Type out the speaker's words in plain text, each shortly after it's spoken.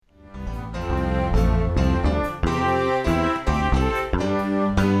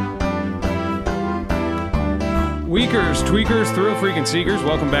Weakers, tweakers, thrill freaking seekers,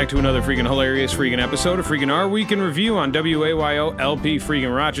 welcome back to another freaking hilarious freaking episode of freaking Our Week in Review on WAYO LP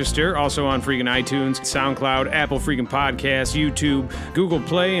freaking Rochester, also on freaking iTunes, SoundCloud, Apple freaking Podcasts, YouTube, Google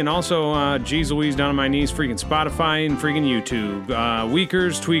Play, and also geez Louise down on my knees, freaking Spotify and freaking YouTube.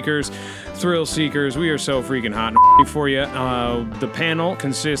 Weakers, tweakers, thrill seekers, we are so freaking hot and for you. The panel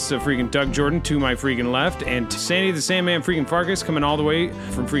consists of freaking Doug Jordan to my freaking left, and Sandy the Sandman freaking Farkas coming all the way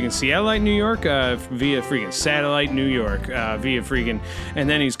from freaking Seattle, New York, via freaking satellite New York, via freaking, and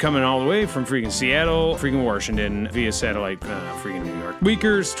then he's coming all the way from freaking Seattle, freaking Washington, via satellite, freaking New York.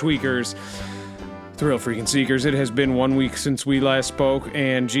 Weakers, tweakers, thrill freaking seekers, it has been 1 week since we last spoke,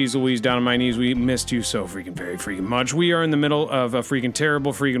 and geez Louise, down on my knees, we missed you so freaking very freaking much. We are in the middle of a freaking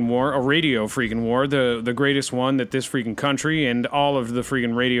terrible freaking war, a radio freaking war, the greatest one that this freaking country and all of the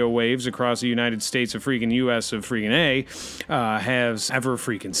freaking radio waves across the United States of freaking US of freaking A has ever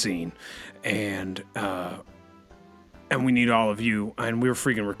freaking seen. And we need all of you, and we're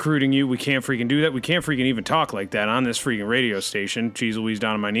freaking recruiting you. We can't freaking do that. We can't freaking even talk like that on this freaking radio station. Geez Louise,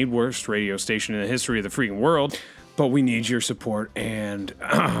 down on my knee, worst radio station in the history of the freaking world. But we need your support, and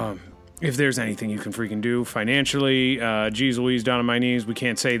if there's anything you can freaking do financially, geez Louise, down on my knees, we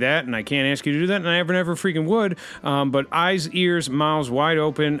can't say that, and I can't ask you to do that, and I never freaking would. But eyes, ears, mouths wide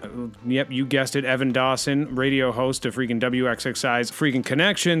open. Yep, you guessed it. Evan Dawson, radio host of freaking WXXI's freaking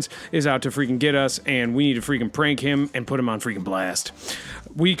Connections, is out to freaking get us, and we need to freaking prank him and put him on freaking blast.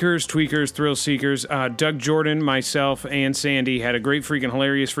 Weakers, tweakers, thrill seekers, Doug Jordan, myself, and Sandy had a great freaking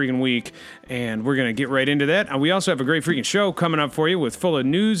hilarious freaking week, and we're going to get right into that. We also have a great freaking show coming up for you with full of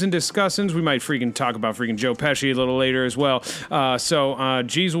news and discussions. We might freaking talk about freaking Joe Pesci a little later as well. So,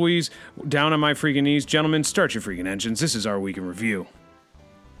 geez Louise, down on my freaking knees. Gentlemen, start your freaking engines. This is Our Week in Review.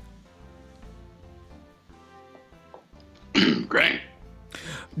 Great.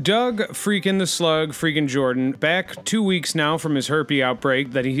 Doug freaking the Slug freaking Jordan, back 2 weeks now from his herpes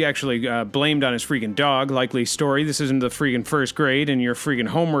outbreak that he actually blamed on his freaking dog. Likely story. This isn't the freaking first grade and your freaking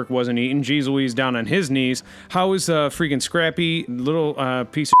homework wasn't eaten. Geez Louise, down on his knees. How is the freaking scrappy little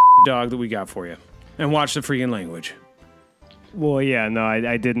piece of dog that we got for you? And watch the freaking language. Well, yeah, no,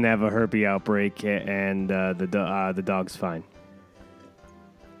 I didn't have a herpes outbreak, and the dog's fine.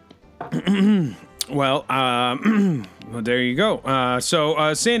 Well, there you go.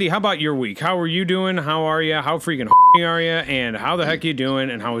 So, Sandy, how about your week? How are you doing? How are you? How freaking are you? And how the heck are you doing?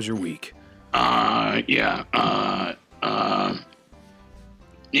 And how was your week? I'm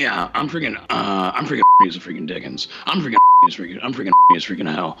freaking as a freaking Dickens. I'm freaking as freaking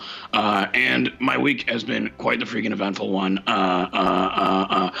hell. And my week has been quite the freaking eventful one.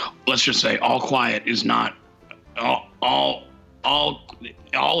 Let's just say all quiet is not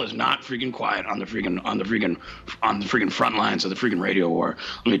all is not freaking quiet on the freaking front lines of the freaking radio war.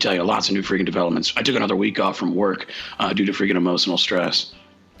 Let me tell you, lots of new freaking developments. I took another week off from work due to freaking emotional stress.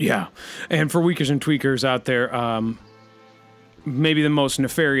 Yeah, and for weakers and tweakers out there, maybe the most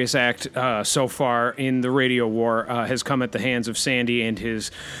nefarious act so far in the radio war has come at the hands of Sandy and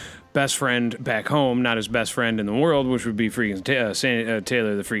his best friend back home, not his best friend in the world, which would be freaking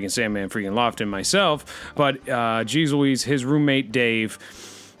Taylor, the freaking Sandman, freaking Lofton, myself. But geez Louise, his roommate Dave,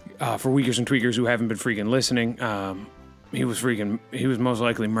 for weakers and tweakers who haven't been freaking listening, he was most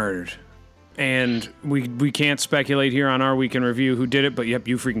likely murdered. And we can't speculate here on Our Week in Review who did it, but yep,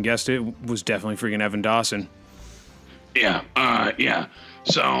 you freaking guessed it. It was definitely freaking Evan Dawson. Yeah.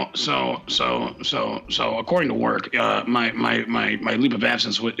 So according to work, my leap of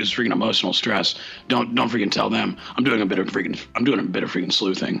absence is freaking emotional stress. Don't freaking tell them. I'm doing a bit of freaking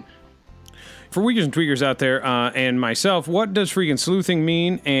sleuthing. For weakers and tweakers out there, and myself, what does freaking sleuthing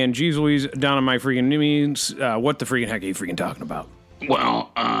mean? And geez Louise, down on my freaking knees, what the freaking heck are you freaking talking about?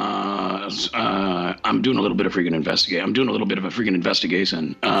 Well, I'm doing a little bit of freaking investigate. I'm doing a little bit of a freaking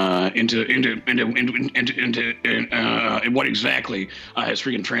investigation into what exactly has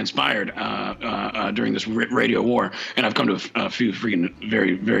freaking transpired during this radio war, and I've come to a few freaking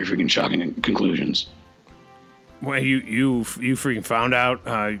very freaking shocking conclusions. Well, you freaking found out.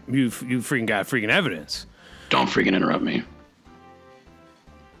 You freaking got freaking evidence. Don't freaking interrupt me.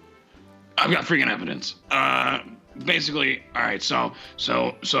 I've got freaking evidence. Basically, all right. So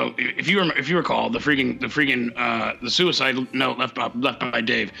if you recall, the suicide note left by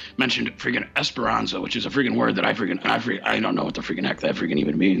Dave mentioned freaking Esperanza, which is a freaking word that I don't know what the freaking heck that freaking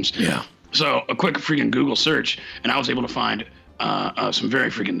even means. Yeah. So a quick freaking Google search, and I was able to find some very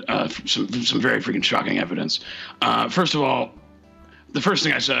freaking shocking evidence. First of all, the first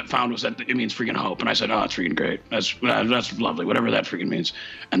thing I found was that it means freaking hope, and I said, "Oh, it's freaking great. That's lovely, whatever that freaking means."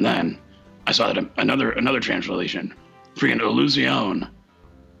 And then I saw that another translation, freaking illusion,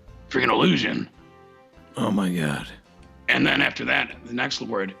 Oh my God. And then after that, the next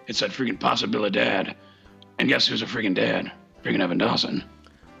word, it said freaking possibilidad. And guess who's a freaking dad? Freaking Evan Dawson.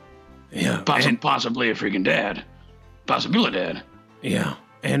 Yeah. Possibly a freaking dad. Possibilidad. Yeah.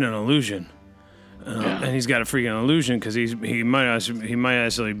 And an illusion. And he's got a freaking illusion because he might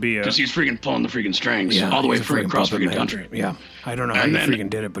actually be a. Because he's freaking pulling the freaking strings all the way across freaking country. Yeah. I don't know how you freaking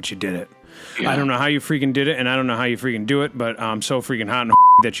did it, but you did it. Yeah. I don't know how you freaking did it, and I don't know how you freaking do it, but I'm so freaking hot and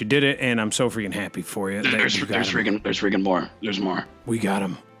that you did it, and I'm so freaking happy for you. There's freaking more. There's more. We got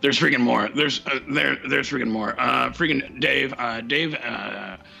him. There's freaking more. There's freaking more. Freaking Dave. I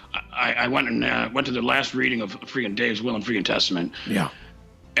went to the last reading of freaking Dave's Will and Freaking Testament. Yeah.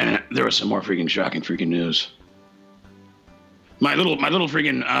 And there was some more freaking shocking freaking news. My little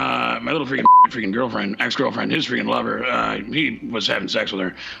freaking girlfriend, ex-girlfriend, his freaking lover, he was having sex with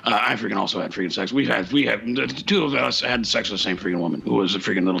her. I freaking also had freaking sex. We have the two of us had sex with the same freaking woman who was a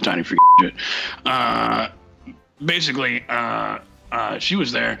freaking little tiny freaking shit. Basically, she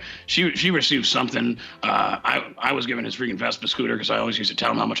was there. She received something. I was given his freaking Vespa scooter because I always used to tell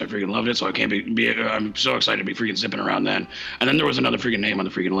him how much I freaking loved it. So I can't be. I'm so excited to be freaking zipping around then. And then there was another freaking name on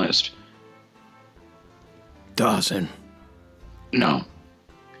the freaking list. Dawson. No.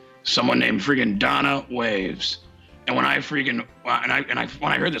 Someone named freaking Donna Waves. And when I freaking when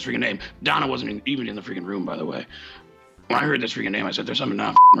I heard this freaking name, Donna wasn't even in the freaking room, by the way. When I heard this freaking name, I said, "There's something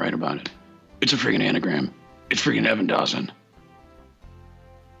not right about it. It's a freaking anagram. It's freaking Evan Dawson."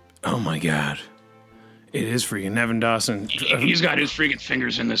 Oh my God. It is freaking Evan Dawson. He's got his freaking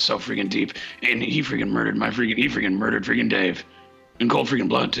fingers in this so freaking deep, and he freaking murdered freaking Dave. In cold freaking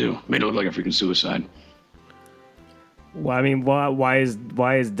blood too. Made it look like a freaking suicide. Well, I mean, why is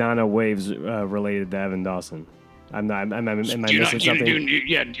Donna Waves related to Evan Dawson? Am I missing something? Do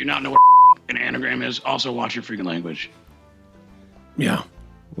you not know what an anagram is? Also watch your freaking language. Yeah.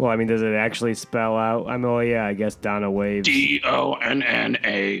 Well, I mean, does it actually spell out? I mean, well, yeah, I guess Donna Waves.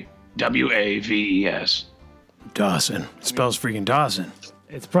 DONNAWAVES. Dawson. It spells freaking Dawson.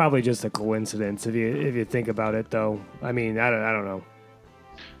 It's probably just a coincidence if you think about it, though. I mean, I don't know.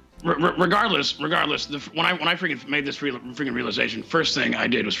 Regardless, when I freaking made this freaking realization, first thing I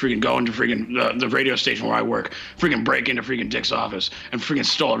did was freaking go into freaking the radio station where I work, freaking break into freaking Dick's office, and freaking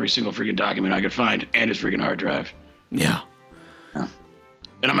stole every single freaking document I could find and his freaking hard drive. Yeah.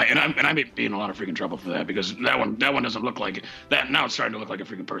 And I may be in a lot of freaking trouble for that because that one doesn't look like that. Now it's starting to look like a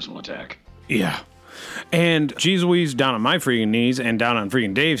freaking personal attack. Yeah. And geez Louise, down on my freaking knees and down on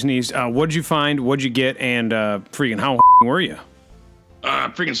freaking Dave's knees, what'd you find? What'd you get? And freaking how were you?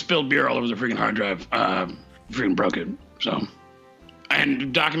 Freaking spilled beer all over the freaking hard drive. Freaking broke it. So,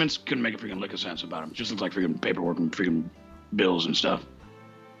 and documents couldn't make a freaking lick of sense about them. Just looked like freaking paperwork and freaking bills and stuff.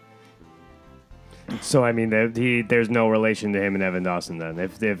 So I mean, there's no relation to him and Evan Dawson then.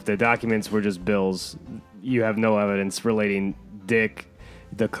 If the documents were just bills, you have no evidence relating Dick,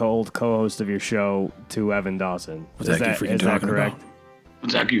 the co-host of your show, to Evan Dawson. Is that correct?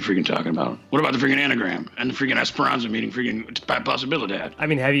 What the heck are you freaking talking about? What about the freaking anagram and the freaking Esperanza meeting freaking possibilidad? I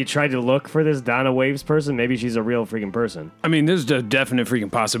mean, have you tried to look for this Donna Waves person? Maybe she's a real freaking person. I mean, there's a definite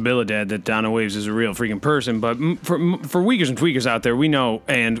freaking possibility that Donna Waves is a real freaking person, but for weakers and tweakers out there, we know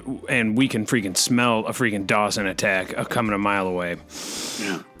and we can freaking smell a freaking Dawson attack coming a mile away.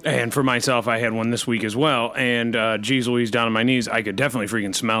 Yeah. And for myself, I had one this week as well, and geez Louise, down on my knees, I could definitely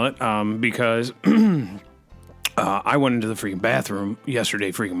freaking smell it because... I went into the freaking bathroom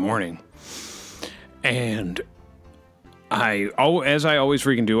yesterday freaking morning, and as I always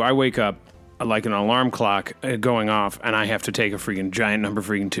freaking do, I wake up like an alarm clock going off, and I have to take a freaking giant number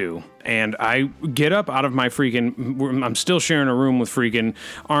freaking 2. And I get up out of my freaking, I'm still sharing a room with freaking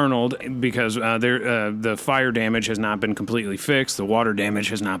Arnold because the fire damage has not been completely fixed. The water damage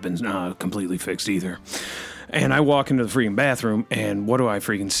has not been completely fixed either. And I walk into the freaking bathroom, and what do I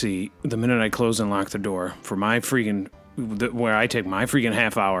freaking see? The minute I close and lock the door for my freaking, where I take my freaking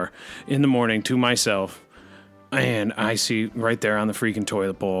half hour in the morning to myself, and I see right there on the freaking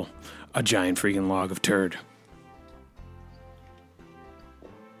toilet bowl a giant freaking log of turd.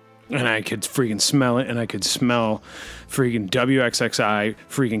 And I could freaking smell it, and I could smell freaking WXXI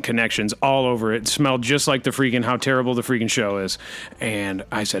freaking connections all over it. It smelled just like the freaking how terrible the freaking show is. And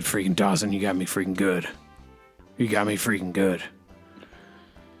I said, freaking Dawson, you got me freaking good. You got me freaking good.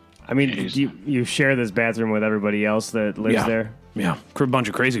 I mean, you share this bathroom with everybody else that lives there? Yeah, a bunch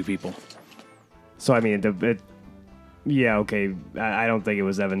of crazy people. So, I mean, yeah, okay. I don't think it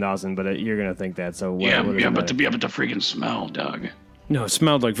was Evan Dawson, but you're going to think that. So what but the freaking smell, Doug. No, it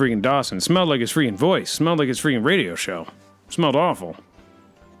smelled like freaking Dawson. It smelled like his freaking voice. It smelled like his freaking radio show. It smelled awful.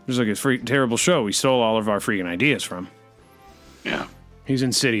 It was like his freaking terrible show. We stole all of our freaking ideas from. Yeah. He's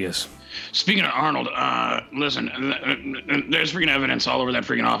insidious. Speaking of Arnold, listen, there's freaking evidence all over that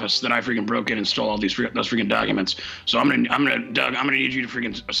freaking office that I freaking broke in and stole all those freaking documents. So Doug, I'm gonna need you to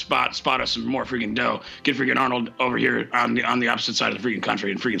freaking spot us some more freaking dough. Get freaking Arnold over here on the opposite side of the freaking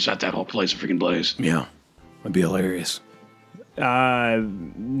country and freaking set that whole place freaking blaze. Yeah, that'd be hilarious. No,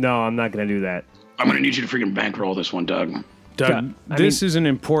 I'm not gonna do that. I'm gonna need you to freaking bankroll this one, Doug. Doug, this is an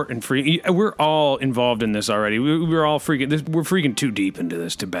important free. We're all involved in this already. We're all freaking. We're freaking too deep into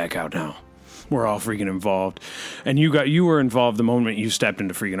this to back out now. We're all freaking involved, and you were involved the moment you stepped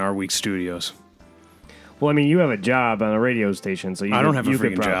into freaking Our Week Studios. Well, I mean, you have a job on a radio station, so I don't have a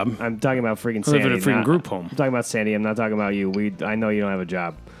freaking job. I'm talking about freaking I live Sandy. at a freaking group home. I'm talking about Sandy. I'm not talking about you. I know you don't have a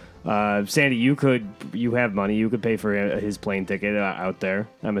job. Sandy, you have money. You could pay for his plane ticket out there,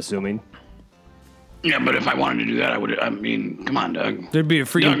 I'm assuming. Yeah, but if I wanted to do that, I would. I mean, come on, Doug. There'd be a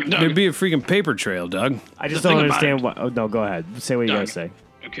freaking Doug. There'd be a freaking paper trail, Doug. I just don't understand what. Oh no, go ahead. Say what you gotta say.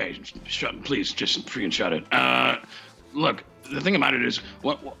 Okay, please, just freaking shut it. Look, the thing about it is,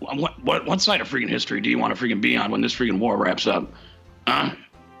 what side of freaking history do you want to freaking be on when this freaking war wraps up?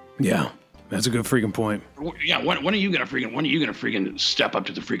 Yeah, that's a good freaking point. Yeah, when are you gonna freaking step up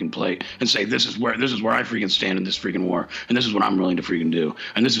to the freaking plate and say this is where I freaking stand in this freaking war, and this is what I'm willing to freaking do,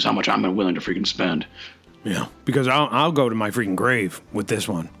 and this is how much I'm willing to freaking spend. Yeah, because I'll go to my freaking grave with this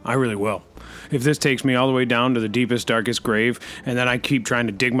one. I really will. If this takes me all the way down to the deepest, darkest grave, and then I keep trying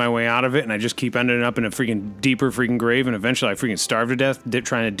to dig my way out of it, and I just keep ending up in a freaking deeper freaking grave, and eventually I freaking starve to death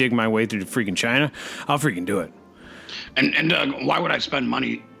trying to dig my way through freaking China, I'll freaking do it. And Doug, why would I spend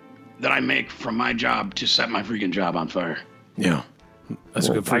money that I make from my job to set my freaking job on fire? Yeah, that's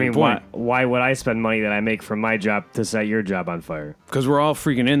a good freaking point. Why would I spend money that I make from my job to set your job on fire? Because we're all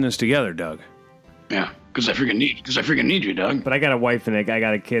freaking in this together, Doug. Yeah, because I freaking need you, Doug. But I got a wife and I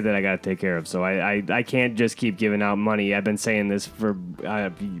got a kid that I got to take care of, so I can't just keep giving out money. I've been saying this for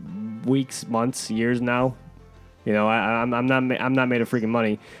weeks, months, years now. You know, I'm not made of freaking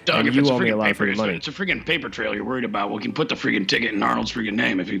money. Doug, if you it's owe a me a freaking lot of paper, freaking money. it's a freaking paper trail you're worried about. We can put the freaking ticket in Arnold's freaking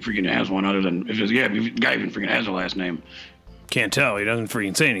name if he freaking has one, other than if the guy even freaking has a last name. Can't tell. He doesn't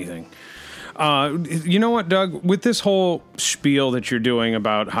freaking say anything. You know what, Doug? With this whole spiel that you're doing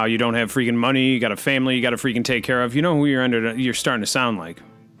about how you don't have freaking money, you got a family you got to freaking take care of, you know who you're starting to sound like?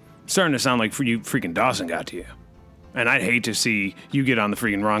 Starting to sound like you freaking Dawson got to you. And I'd hate to see you get on the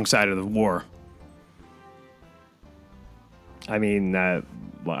freaking wrong side of the war. I mean, I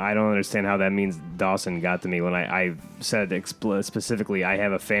don't understand how that means Dawson got to me when I said specifically I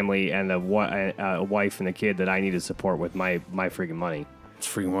have a family and a wife and a kid that I need to support with my freaking money. It's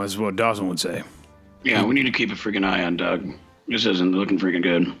freaking what Dawson would say. Yeah, we need to keep a freaking eye on Doug. This isn't looking freaking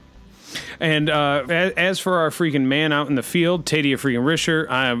good. And as for our freaking man out in the field, Tadia freaking Risher,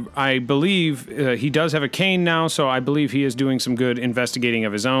 I believe he does have a cane now, so I believe he is doing some good investigating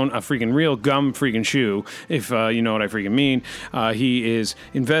of his own. A freaking real gum freaking shoe, if you know what I freaking mean. He is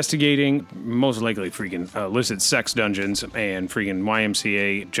investigating, most likely freaking illicit sex dungeons and freaking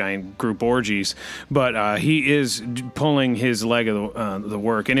YMCA giant group orgies, but he is pulling his leg of the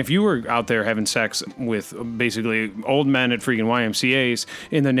work. And if you were out there having sex with basically old men at freaking YMCAs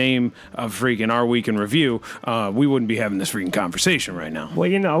in the name of freaking Our Week in Review, we wouldn't be having this freaking conversation right now. Well,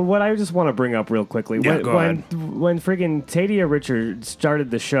 you know what I just want to bring up real quickly. Yeah, go ahead. When freaking Tadia Richard started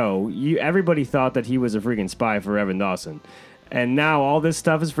the show, everybody thought that he was a freaking spy for Evan Dawson. And now all this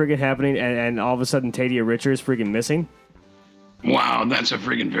stuff is freaking happening, and all of a sudden Tadia Richard is freaking missing? Wow, that's a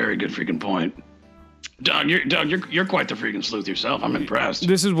freaking very good freaking point. Doug, you're quite the freaking sleuth yourself. I'm impressed.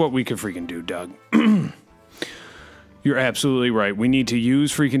 This is what we could freaking do, Doug. You're absolutely right. We need to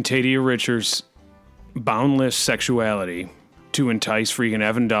use freaking Tadia Richards' boundless sexuality to entice freaking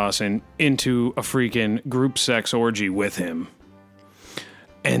Evan Dawson into a freaking group sex orgy with him.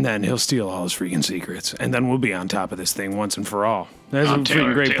 And then he'll steal all his freaking secrets. And then we'll be on top of this thing once and for all. That's a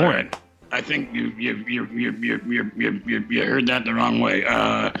freaking great point. I think you heard that the wrong way.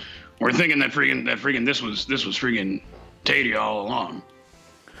 We're thinking that freaking this was freaking Tadia all along.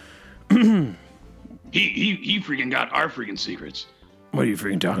 He freaking got our freaking secrets. What are you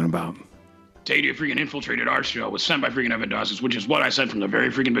freaking talking about? Tadia freaking infiltrated our show, was sent by freaking Evan Dawson, which is what I said from the very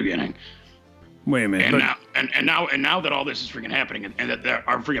freaking beginning. Wait a minute. And now that all this is freaking happening, and that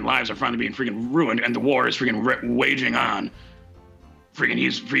our freaking lives are finally being freaking ruined, and the war is freaking waging on, freaking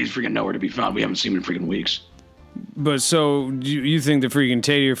he's freaking nowhere to be found. We haven't seen him in freaking weeks. But so you think the freaking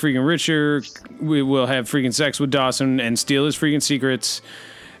Tadia freaking Richard will have freaking sex with Dawson and steal his freaking secrets?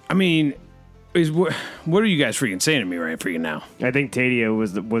 I mean, what are you guys freaking saying to me right freaking now? I think Tadia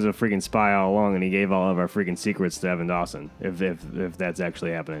was a freaking spy all along, and he gave all of our freaking secrets to Evan Dawson. If that's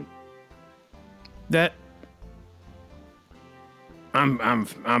actually happening. I'm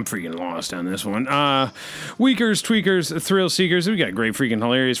freaking lost on this one. Weakers, tweakers, thrill seekers. We got a great freaking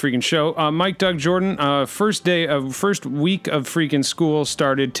hilarious freaking show. Mike, Doug, Jordan. First week of freaking school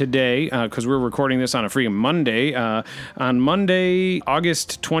started today because we're recording this on a freaking Monday. On Monday,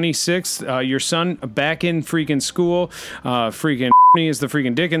 August 26th, your son back in freaking school. Freaking is the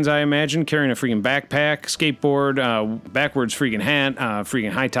freaking Dickens, I imagine, carrying a freaking backpack, skateboard, backwards freaking hat,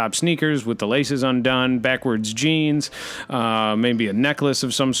 freaking high top sneakers with the laces undone, backwards jeans, maybe a necklace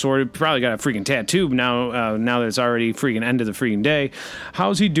of some sort. Probably got a freaking tattoo now that it's already freaking end of the freaking day.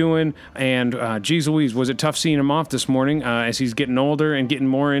 How's he doing? And geez Louise, was it tough seeing him off this morning as he's getting older and getting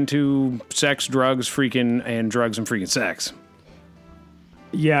more into sex, drugs, freaking, and drugs and freaking sex?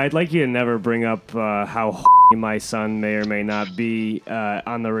 Yeah, I'd like you to never bring up how my son may or may not be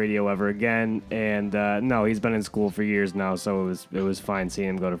on the radio ever again. And no, he's been in school for years now, so it was fine seeing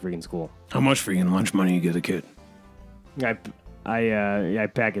him go to freaking school. How much freaking lunch money you give the kid? I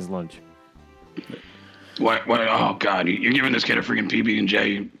pack his lunch. What? Oh God, you're giving this kid a freaking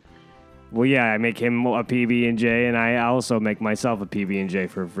PB&J. Well, yeah, I make him a PB&J, and I also make myself a PB&J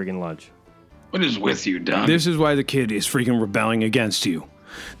for freaking lunch. What is with you, Doug? This is why the kid is freaking rebelling against you.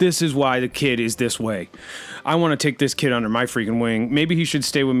 This is why the kid is this way. I want to take this kid under my freaking wing. Maybe he should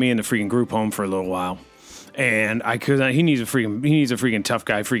stay with me in the freaking group home for a little while. And he needs a freaking tough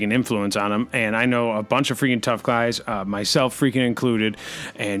guy freaking influence on him. And I know a bunch of freaking tough guys, myself freaking included.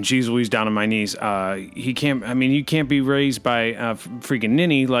 And geez Louise, down on my knees. You can't be raised by a freaking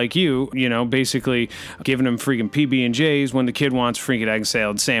ninny like you know, basically giving him freaking PB&Js when the kid wants freaking egg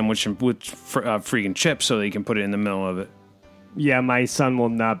salad sandwich with freaking chips so they can put it in the middle of it. Yeah, my son will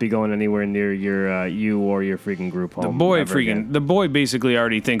not be going anywhere near you or your freaking group home. The boy basically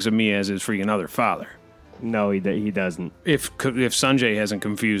already thinks of me as his freaking other father. No, he doesn't. If Sanjay hasn't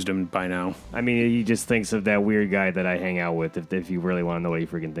confused him by now. I mean, he just thinks of that weird guy that I hang out with, if you really want to know what he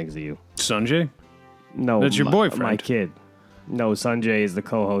freaking thinks of you. Sanjay? No. That's your boyfriend. My kid. No, Sanjay is the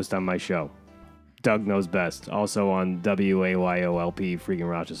co-host on my show. Doug Knows Best, also on WAYOLP freaking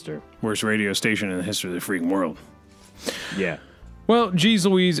Rochester. Worst radio station in the history of the freaking world. Yeah. Well, geez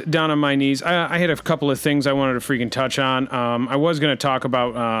Louise, down on my knees. I had a couple of things I wanted to freaking touch on. I was going to talk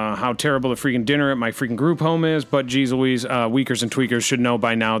about how terrible the freaking dinner at my freaking group home is, but geez Louise, weakers and tweakers should know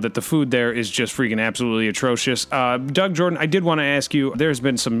by now that the food there is just freaking absolutely atrocious. Doug, Jordan, I did want to ask you, there's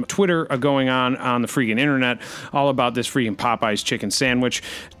been some Twitter going on the freaking internet all about this freaking Popeye's chicken sandwich.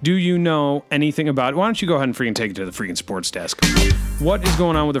 Do you know anything about it? Why don't you go ahead and freaking take it to the freaking sports desk? What is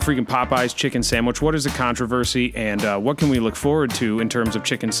going on with the freaking Popeye's chicken sandwich? What is the controversy, and what can we look forward to in terms of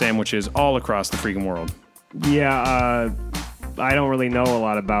chicken sandwiches all across the freaking world? Yeah, I don't really know a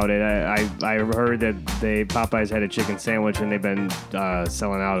lot about it. I heard that Popeyes had a chicken sandwich and they've been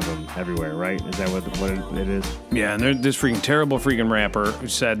selling out of them everywhere, right? Is that what it is? Yeah, and this freaking terrible freaking rapper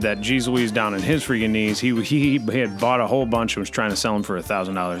said that geez Louise, down on his freaking knees, he had bought a whole bunch and was trying to sell them for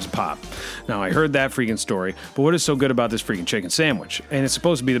 $1,000 a pop. Now, I heard that freaking story, but what is so good about this freaking chicken sandwich? And it's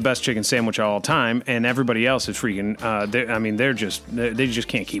supposed to be the best chicken sandwich of all time, and everybody else is freaking, they just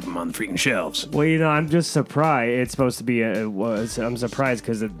can't keep them on the freaking shelves. Well, you know, I'm just surprised. It's supposed to be I'm surprised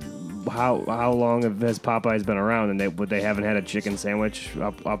because how long has Popeyes been around and they haven't had a chicken sandwich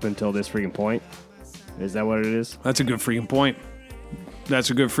up until this freaking point? Is that what it is? That's a good freaking point.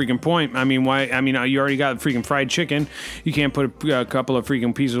 That's a good freaking point. I mean, why? I mean, you already got freaking fried chicken. You can't put a couple of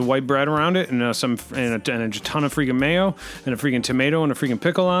freaking pieces of white bread around it and a ton of freaking mayo and a freaking tomato and a freaking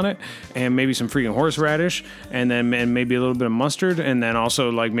pickle on it and maybe some freaking horseradish and maybe a little bit of mustard and then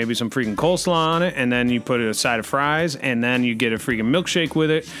also like maybe some freaking coleslaw on it and then you put a side of fries and then you get a freaking milkshake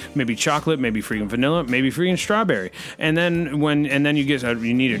with it, maybe chocolate, maybe freaking vanilla, maybe freaking strawberry, and then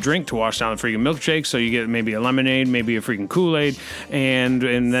you need a drink to wash down the freaking milkshake, so you get maybe a lemonade, maybe a freaking Kool-Aid, and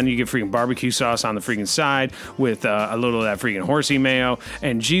then you get freaking barbecue sauce on the freaking side with a little of that freaking horsey mayo.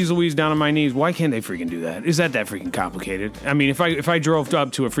 And geez Louise, down on my knees, why can't they freaking do that? Is that freaking complicated? I mean, if I drove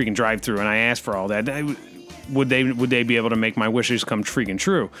up to a freaking drive-thru and I asked for all that, would they be able to make my wishes come freaking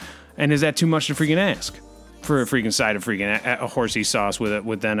true? And is that too much to freaking ask? For a freaking side of freaking a horsey sauce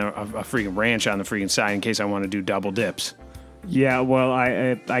with then a freaking ranch on the freaking side in case I want to do double dips. Yeah, well,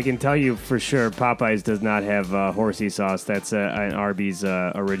 I can tell you for sure Popeyes does not have horsey sauce. That's an Arby's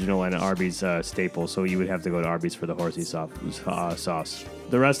original and an Arby's staple, so you would have to go to Arby's for the horsey sauce.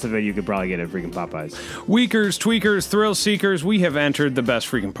 The rest of it you could probably get at freaking Popeyes. Weakers, tweakers, thrill seekers, we have entered the best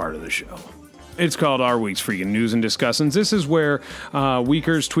freaking part of the show. It's called Our Week's Freaking News and Discussins. This is where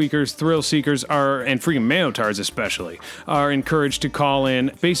weakers, tweakers, thrill seekers and freaking mayotards especially, are encouraged to call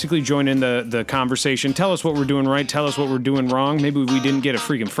in, basically join in the conversation, tell us what we're doing right, tell us what we're doing wrong. Maybe we didn't get a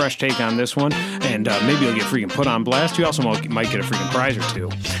freaking fresh take on this one, and maybe you'll get freaking put on blast. You also might get a freaking prize or two.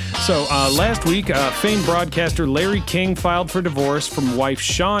 So last week, famed broadcaster Larry King filed for divorce from wife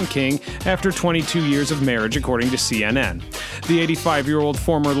Shawn King after 22 years of marriage, according to CNN. The 85-year-old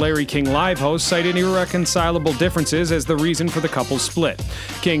former Larry King Live host cited irreconcilable differences as the reason for the couple's split.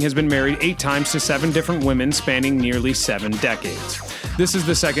 King has been married 8 times to 7 different women spanning nearly 7 decades. This is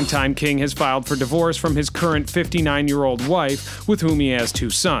the second time King has filed for divorce from his current 59-year-old wife, with whom he has 2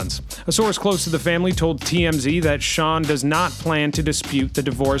 sons. A source close to the family told TMZ that Shawn does not plan to dispute the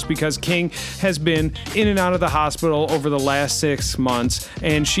divorce because King has been in and out of the hospital over the last 6 months,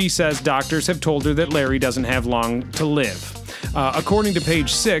 and she says doctors have told her that Larry doesn't have long to live. According to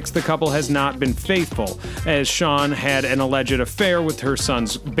Page 6, the couple has not been faithful, as Shawn had an alleged affair with her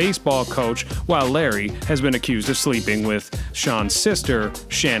son's baseball coach, while Larry has been accused of sleeping with Shawn's sister,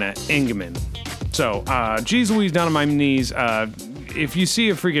 Shanna Ingeman. So, geez Louise, down on my knees. If you see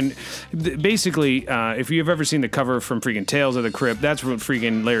a freaking, basically, if you've ever seen the cover from freaking Tales of the Crypt, that's what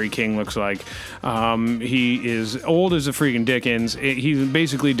freaking Larry King looks like. He is old as a freaking Dickens. He's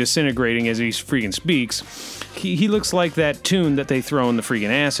basically disintegrating as he freaking speaks. He looks like that tune that they throw in the freaking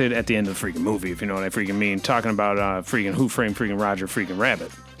acid at the end of the freaking movie, if you know what I freaking mean. Talking about freaking Who Framed Freaking Roger Freaking Rabbit.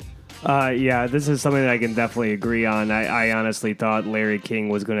 Yeah, this is something that I can definitely agree on. I honestly thought Larry King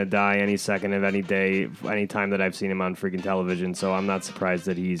was going to die any second of any day, any time that I've seen him on freaking television, so I'm not surprised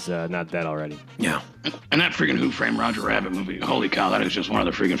that he's not dead already. Yeah. And that freaking Who Framed Roger Rabbit movie, holy cow, that is just one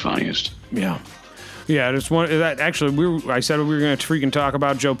of the freaking funniest. Yeah. Yeah, just one that actually I said we were going to freaking talk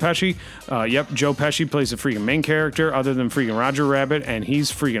about Joe Pesci. Yep, Joe Pesci plays the freaking main character other than freaking Roger Rabbit, and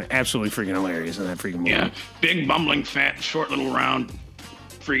he's freaking absolutely freaking hilarious in that freaking movie. Yeah, big bumbling fat short little round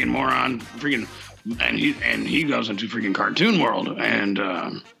freaking moron freaking, and he goes into freaking cartoon world and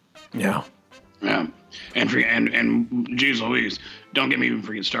yeah, and geez Louise, don't get me even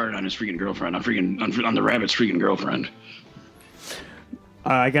freaking started on his freaking girlfriend, on the rabbit's freaking girlfriend.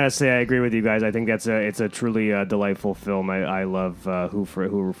 I gotta say, I agree with you guys. I think it's a truly delightful film. I love Who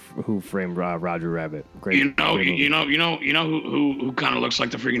Framed Roger Rabbit. Great. You know who kind of looks like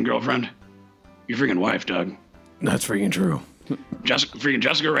the freaking girlfriend? Your freaking wife, Doug. That's freaking true.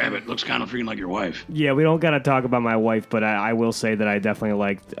 Jessica Rabbit looks kind of freaking like your wife. Yeah, we don't gotta talk about my wife, but I will say that I definitely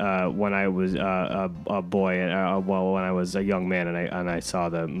liked when I was a boy, when I was a young man, and I saw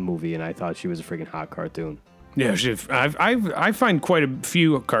the movie, and I thought she was a freaking hot cartoon. Yeah, I find quite a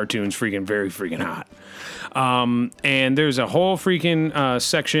few cartoons freaking very freaking hot. And there's a whole freaking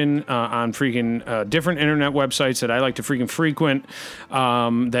section on freaking different internet websites that I like to freaking frequent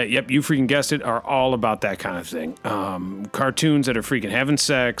that, yep, you freaking guessed it, are all about that kind of thing. Cartoons that are freaking having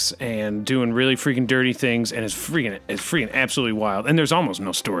sex and doing really freaking dirty things, and it's freaking absolutely wild. And there's almost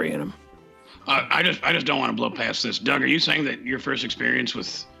no story in them. I just don't want to blow past this. Doug, are you saying that your first experience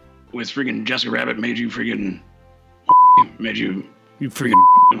with freaking Jessica Rabbit made you freaking You freaking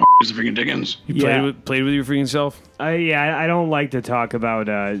is the freaking Dickens? You played with your freaking self? I don't like to talk about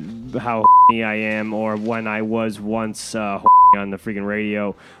how I am or when I was once on the freaking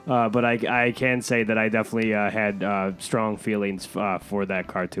radio, but I can say that I definitely had strong feelings for that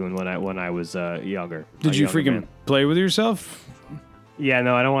cartoon when I was younger. Did you freaking play with yourself? Yeah,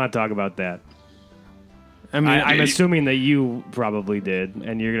 no, I don't want to talk about that. I mean, I'm assuming that you probably did,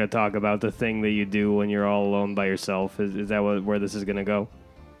 and you're going to talk about the thing that you do when you're all alone by yourself. Is that where this is going to go?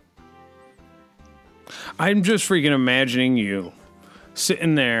 I'm just freaking imagining you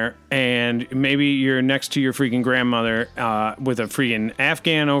sitting there, and maybe you're next to your freaking grandmother with a freaking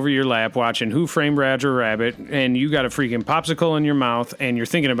Afghan over your lap watching Who Framed Roger Rabbit, and you got a freaking popsicle in your mouth, and you're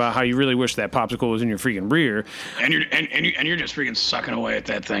thinking about how you really wish that popsicle was in your freaking rear. And you're just freaking sucking away at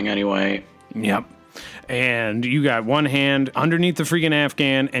that thing anyway. Yep. And you got one hand underneath the freaking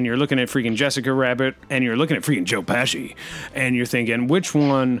Afghan, and you're looking at freaking Jessica Rabbit, and you're looking at freaking Joe Pesci, and you're thinking, which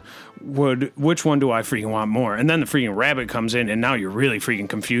one do I freaking want more? And then the freaking rabbit comes in, and now you're really freaking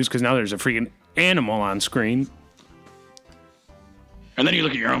confused because now there's a freaking animal on screen. And then you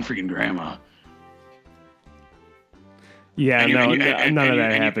look at your own freaking grandma. Yeah, none of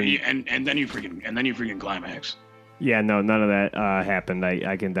that happened. And then you freaking climax. Yeah, no, none of that happened.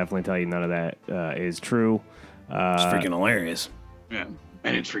 I can definitely tell you none of that is true. It's freaking hilarious. Yeah.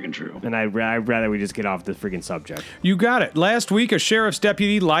 and it's freaking true. And I'd rather we just get off the freaking subject. You got it. Last week, a sheriff's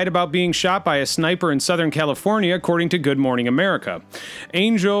deputy lied about being shot by a sniper in Southern California, according to Good Morning America.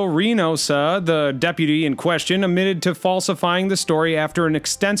 Angel Reynosa, the deputy in question, admitted to falsifying the story after an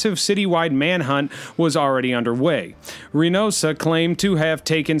extensive citywide manhunt was already underway. Reynosa claimed to have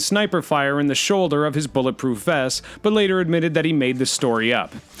taken sniper fire in the shoulder of his bulletproof vest, but later admitted that he made the story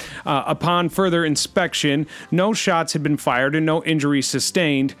up. Upon further inspection, no shots had been fired and no injuries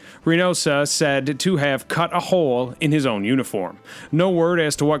sustained. Reynosa said to have cut a hole in his own uniform. No word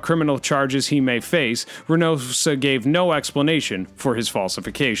as to what criminal charges he may face. Reynosa gave no explanation for his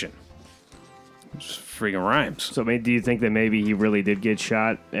falsification. Freaking rhymes. So, do you think that maybe he really did get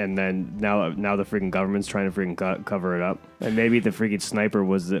shot, and then now the freaking government's trying to freaking cover it up, and maybe the freaking sniper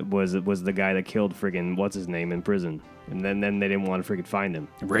was the guy that killed freaking what's his name in prison, and then they didn't want to freaking find him.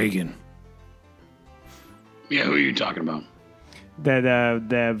 Reagan. Yeah, who are you talking about?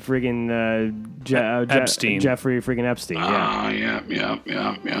 That friggin' Epstein. Jeffrey friggin' Epstein. Yeah.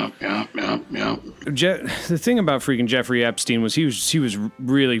 The thing about freaking Jeffrey Epstein was he was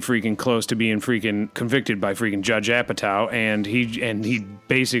really freaking close to being freaking convicted by freaking Judge Apatow, and he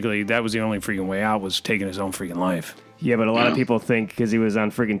basically, that was the only freaking way out, was taking his own freaking life. Yeah, but a lot of people think, because he was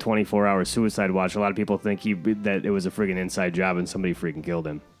on friggin' 24-hour suicide watch, a lot of people think that it was a friggin' inside job and somebody freaking killed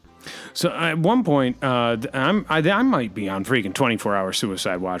him. So at one point, I might be on freaking 24-hour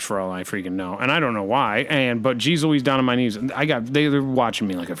suicide watch for all I freaking know, and I don't know why. But geez Louise, down on my knees, they're watching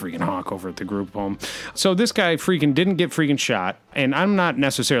me like a freaking hawk over at the group home. So this guy freaking didn't get freaking shot, and I'm not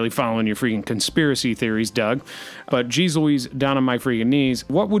necessarily following your freaking conspiracy theories, Doug. But geez Louise, down on my freaking knees,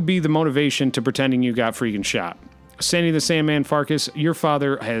 what would be the motivation to pretending you got freaking shot? Sandy the Sandman Farkas, your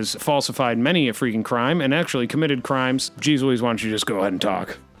father has falsified many a freaking crime and actually committed crimes. Geez Louise, why don't you just go ahead and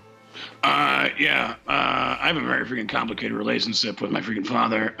talk? I have a very freaking complicated relationship with my freaking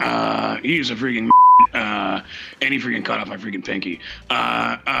father. He's a freaking and he freaking cut off my freaking pinky.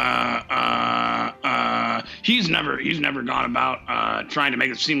 He's never gone about trying to make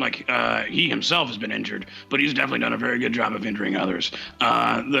it seem like he himself has been injured, but he's definitely done a very good job of injuring others.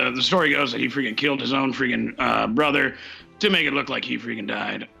 The story goes that he freaking killed his own freaking brother to make it look like he freaking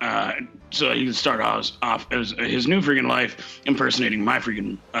died, so he could start off as his new freaking life impersonating my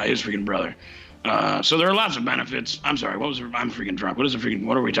freaking his freaking brother. So there are lots of benefits. I'm sorry, I'm freaking drunk.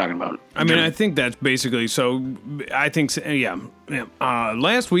 What are we talking about? I mean, I think that's basically, so I think, yeah.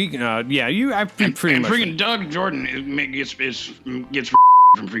 Last week, I pretty much. And freaking Doug Jordan gets from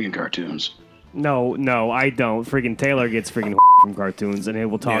freaking cartoons. No, I don't. Freaking Taylor gets freaking from cartoons, and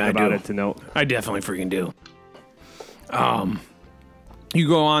we'll talk about it to know. I definitely freaking do. You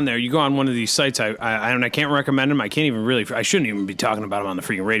go on there, you go on one of these sites, I can't recommend them, I shouldn't even be talking about them on the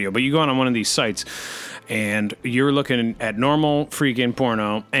freaking radio, but you go on one of these sites, and you're looking at normal freaking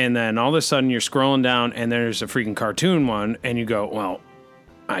porno, and then all of a sudden you're scrolling down, and there's a freaking cartoon one, and you go, well,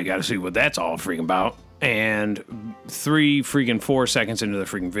 I gotta see what that's all freaking about, and 4 seconds into the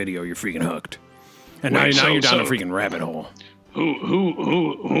freaking video, you're freaking hooked. And now you're down the freaking rabbit hole. What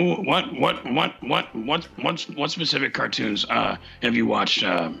specific cartoons have you watched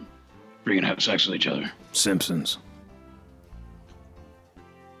freaking have sex with each other? Simpsons.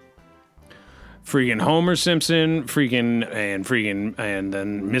 Freaking Homer Simpson, and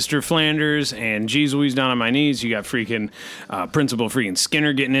then Mr. Flanders, and geez Louise, down on my knees. You got freaking Principal freaking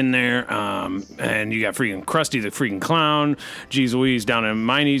Skinner getting in there, and you got freaking Krusty the freaking Clown. Geez Louise, down on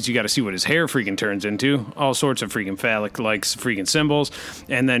my knees. You got to see what his hair freaking turns into. All sorts of freaking phallic-like freaking symbols.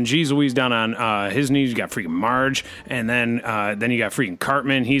 And then geez Louise, down on his knees, you got freaking Marge, and then you got freaking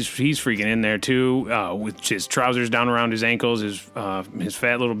Cartman. He's freaking in there too, with his trousers down around his ankles, his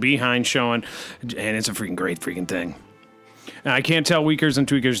fat little behind showing. And it's a freaking great freaking thing. And I can't tell Weakers and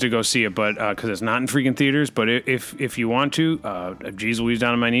Tweakers to go see it, but because it's not in freaking theaters. But if you want to, geez Louise,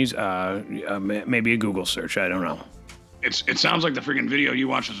 down on my knees, maybe a Google search. I don't know. It sounds like the freaking video you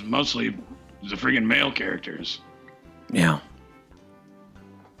watch is mostly the freaking male characters. Yeah.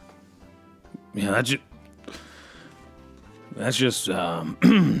 Yeah, that's just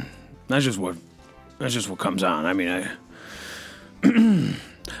what comes on. I mean,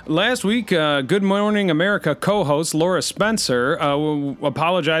 Last week, Good Morning America co-host Laura Spencer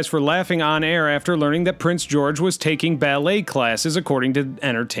apologized for laughing on air after learning that Prince George was taking ballet classes, according to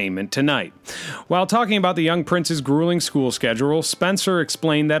Entertainment Tonight. While talking about the young prince's grueling school schedule, Spencer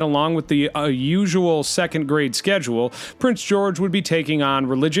explained that along with the usual second grade schedule, Prince George would be taking on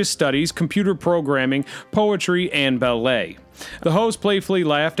religious studies, computer programming, poetry, and ballet. The host playfully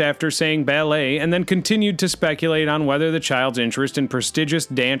laughed after saying ballet and then continued to speculate on whether the child's interest in prestigious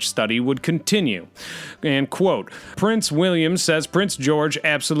dance study would continue. And, quote, Prince William says Prince George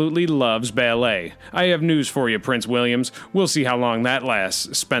absolutely loves ballet. I have news for you, Prince Williams. We'll see how long that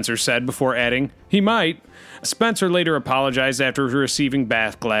lasts, Spencer said before adding, he might. Spencer later apologized after receiving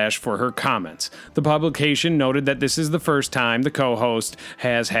backlash for her comments. The publication noted that this is the first time the co-host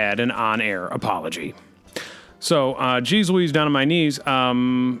has had an on-air apology. So, geez Louise, down on my knees.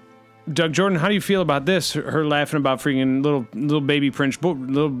 Doug Jordan, how do you feel about this? Her laughing about freaking little baby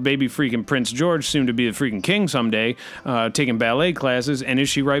freaking Prince George, soon to be the freaking king someday, taking ballet classes, and is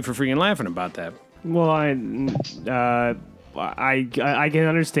she right for freaking laughing about that? Well, I can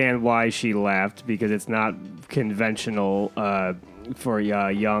understand why she laughed, because it's not conventional for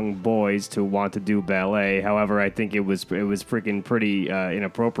young boys to want to do ballet. However, I think it was freaking pretty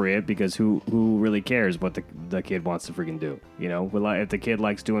inappropriate, because who really cares what the kid wants to freaking do? You know, if the kid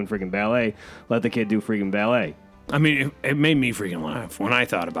likes doing freaking ballet, let the kid do freaking ballet. I mean, it made me freaking laugh when I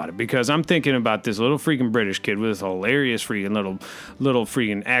thought about it, because I'm thinking about this little freaking British kid with this hilarious freaking little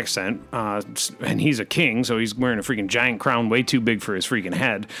freaking accent, and he's a king, so he's wearing a freaking giant crown way too big for his freaking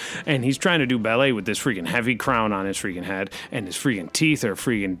head, and he's trying to do ballet with this freaking heavy crown on his freaking head, and his freaking teeth are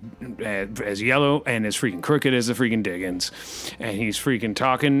freaking as yellow and as freaking crooked as the freaking Dickens, and he's freaking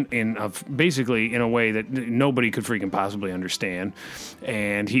talking basically in a way that nobody could freaking possibly understand,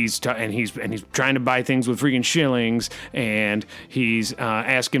 and he's trying to buy things with freaking shillings. And he's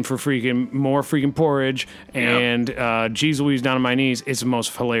asking for more freaking porridge, and geez Louise, down on my knees. It's the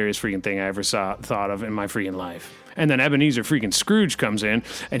most hilarious freaking thing I ever thought of in my freaking life. And then Ebenezer freaking Scrooge comes in,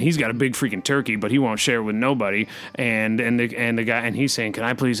 and he's got a big freaking turkey, but he won't share it with nobody. And the guy, and he's saying, "Can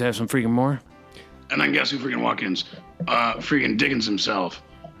I please have some freaking more?" And then guess who freaking walks in? Freaking Dickens himself.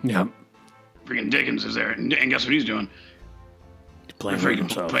 Yep. Freaking Dickens is there, and guess what he's doing? Playing with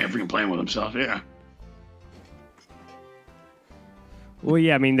himself. Yeah. Well,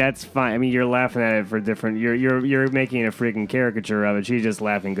 yeah, I mean, that's fine. I mean, you're laughing at it for different. You're making a freaking caricature of it. She's just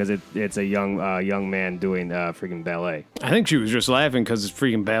laughing because it's a young man doing freaking ballet. I think she was just laughing because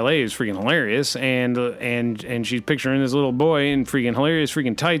freaking ballet is freaking hilarious, and she's picturing this little boy in freaking hilarious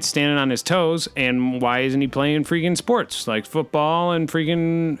freaking tights standing on his toes. And why isn't he playing freaking sports like football and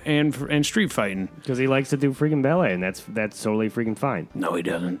freaking and street fighting? Because he likes to do freaking ballet, and that's totally freaking fine. No, he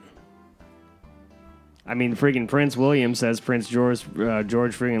doesn't. I mean, freaking Prince William says Prince George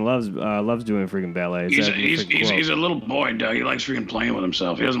freaking loves doing freaking ballet. He's a little boy, Doug. He likes freaking playing with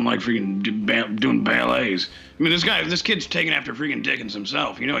himself. He doesn't like freaking doing ballets. I mean, this kid's taking after freaking Dickens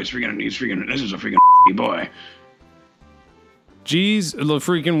himself. You know, he's freaking. This is a freaking boy. Jeez, the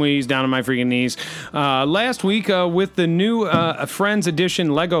freaking wheeze down on my freaking knees. Last week, with the new Friends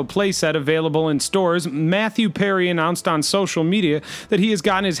Edition Lego playset available in stores, Matthew Perry announced on social media that he has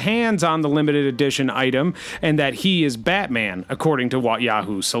gotten his hands on the limited edition item and that he is Batman, according to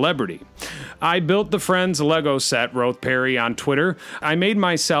Yahoo Celebrity. I built the Friends Lego set, wrote Perry on Twitter. I made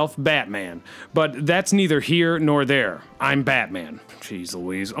myself Batman, but that's neither here nor there. I'm Batman. Jeez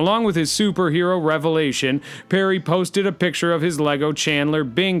Louise. Along with his superhero revelation, Perry posted a picture of his Lego Chandler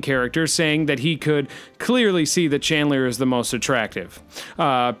Bing character, saying that he could clearly see that Chandler is the most attractive.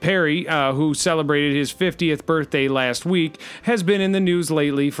 Perry, who celebrated his 50th birthday last week, has been in the news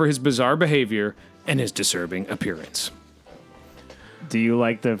lately for his bizarre behavior and his disturbing appearance. Do you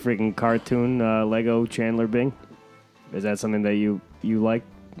like the freaking cartoon Lego Chandler Bing? Is that something that you like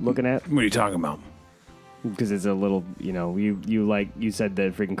looking at? What are you talking about? Because it's a little, you said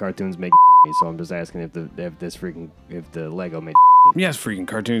that freaking cartoons make me, so I'm just asking if the Lego made. Yes, freaking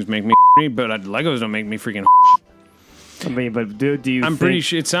cartoons make me, but Legos don't make me freaking. I mean, but do you? I'm pretty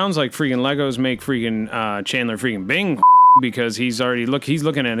sure it sounds like freaking Legos make freaking Chandler freaking Bing, because he's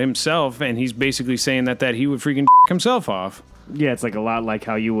looking at himself, and he's basically saying that he would freaking himself off. Yeah, it's like a lot like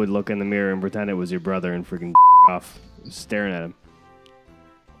how you would look in the mirror and pretend it was your brother and freaking off staring at him.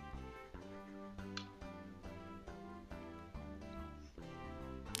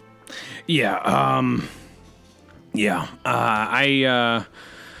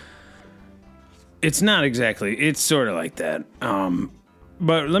 It's not exactly. It's sort of like that.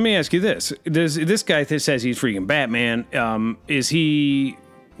 But let me ask you this: this guy that says he's freaking Batman? Is he?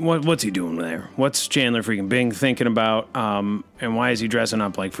 What's he doing there? What's Chandler freaking Bing thinking about? And why is he dressing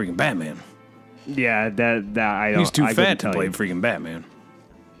up like freaking Batman? Yeah, that I don't. He's too fat to play freaking Batman.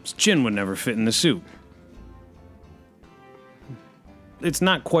 His chin would never fit in the suit. It's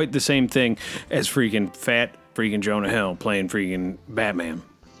not quite the same thing as freaking fat freaking Jonah Hill playing freaking Batman.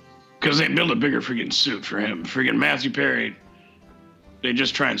 Because they build a bigger freaking suit for him. Freaking Matthew Perry, they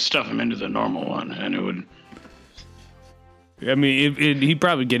just try and stuff him into the normal one, and it would. I mean, he'd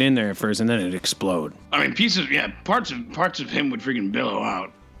probably get in there at first, and then it'd explode. I mean, parts of him would freaking billow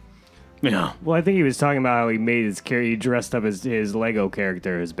out. Yeah. Well, I think he was talking about how he made he dressed up as his Lego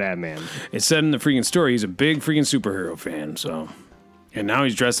character as Batman. It said in the freaking story he's a big freaking superhero fan, so. And now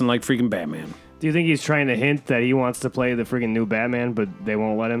he's dressing like freaking Batman. Do you think he's trying to hint that he wants to play the freaking new Batman, but they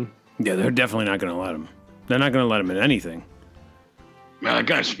won't let him? Yeah, they're definitely not going to let him. They're not going to let him in anything.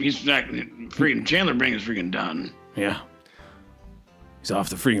 Guys, he's not freaking Chandler Bing is freaking done. Yeah. He's off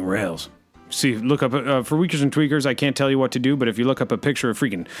the freaking rails. See, look up for Weakers and Tweakers. I can't tell you what to do, but if you look up a picture of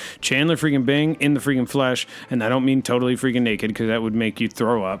freaking Chandler freaking Bing in the freaking flesh, and I don't mean totally freaking naked because that would make you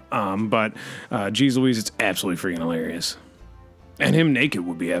throw up. But geez Louise, it's absolutely freaking hilarious. And him naked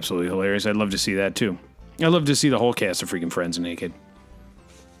would be absolutely hilarious. I'd love to see that too. I'd love to see the whole cast of freaking Friends naked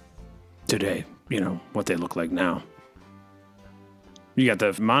today. You know what they look like now. You got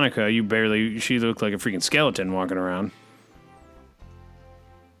the Monica. She looked like a freaking skeleton walking around.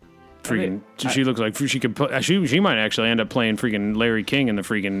 Freaking, she looks like she could. She might actually end up playing freaking Larry King in the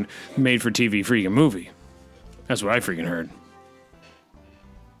freaking made-for-TV freaking movie. That's what I freaking heard.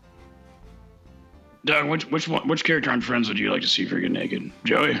 Doug, which character on Friends would you like to see freaking naked?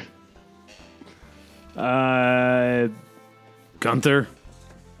 Joey? Gunther.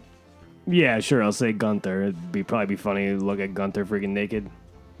 Yeah, sure. I'll say Gunther. It'd probably be funny to look at Gunther freaking naked.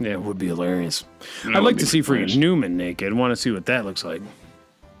 Yeah, it would be hilarious. I'd like to see freaking Newman naked. Want to see what that looks like.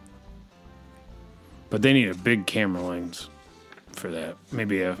 But they need a big camera lens for that.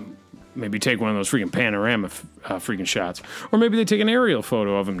 Maybe take one of those freaking panorama freaking shots. Or maybe they take an aerial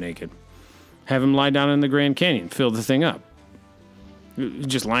photo of him naked. Have him lie down in the Grand Canyon. Fill the thing up.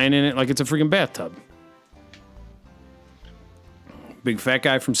 Just lying in it like it's a freaking bathtub. Big fat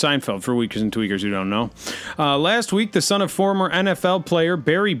guy from Seinfeld for Weakers and Tweakers who don't know. Last week, the son of former NFL player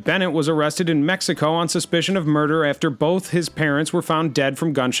Barry Bennett was arrested in Mexico on suspicion of murder after both his parents were found dead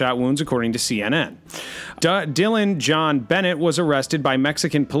from gunshot wounds, according to CNN. Dylan John Bennett was arrested by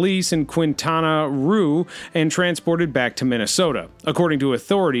Mexican police in Quintana Roo and transported back to Minnesota. According to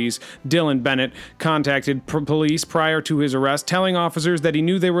authorities, Dylan Bennett contacted police prior to his arrest, telling officers that he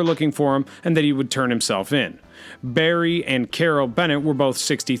knew they were looking for him and that he would turn himself in. Barry and Carol Bennett were both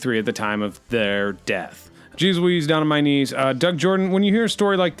 63 at the time of their death. Jeez Louise, down on my knees. Doug Jordan, when you hear a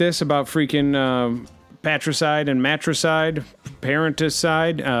story like this about freaking patricide and matricide,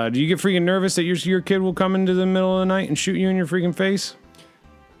 parenticide, do you get freaking nervous that your kid will come into the middle of the night and shoot you in your freaking face?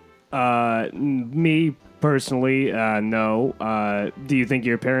 Me personally, no. Do you think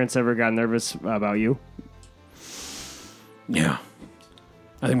your parents ever got nervous about you? Yeah.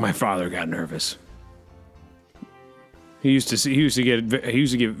 I think my father got nervous. He used to get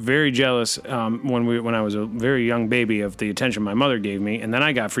very jealous when I was a very young baby of the attention my mother gave me, and then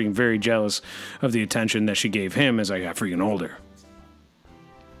I got freaking very jealous of the attention that she gave him as I got freaking older.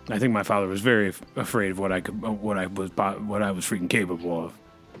 I think my father was very afraid of what I was freaking capable of.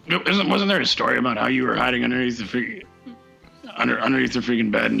 Wasn't there a story about how you were hiding underneath the freaking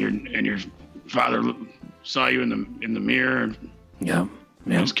bed, and your father saw you in the mirror? Yeah.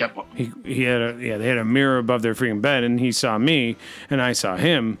 Yeah. They had a mirror above their freaking bed, and he saw me, and I saw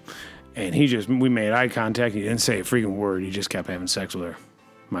him, and we made eye contact. He didn't say a freaking word. He just kept having sex with her,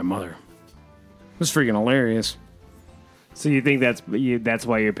 my mother. It was freaking hilarious. So you think that's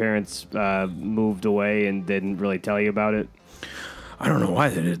why your parents moved away and didn't really tell you about it? I don't know why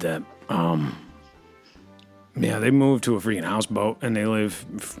they did that. Yeah, they moved to a freaking houseboat, and they live,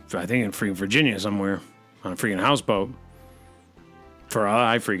 I think, in freaking Virginia somewhere on a freaking houseboat. For all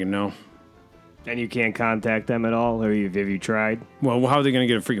I freaking know. And you can't contact them at all? Or have you tried? Well, how are they going to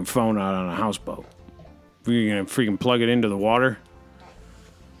get a freaking phone out on a houseboat? Are you going to freaking plug it into the water?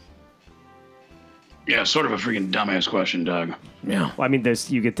 Yeah, sort of a freaking dumbass question, Doug. Yeah. Well, I mean,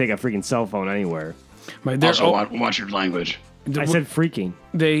 you could take a freaking cell phone anywhere. Also, watch your language. I said freaking.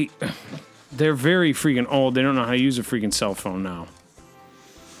 They're very freaking old. They don't know how to use a freaking cell phone now.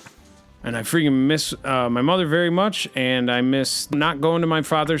 And I freaking miss my mother very much, and I miss not going to my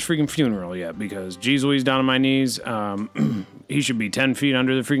father's freaking funeral yet, because geez Louise, down on my knees, he should be 10 feet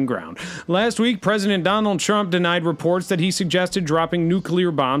under the freaking ground. Last week, President Donald Trump denied reports that he suggested dropping nuclear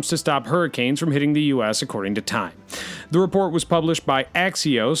bombs to stop hurricanes from hitting the U.S., according to Time. The report was published by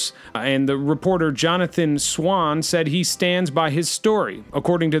Axios, and the reporter Jonathan Swan said he stands by his story.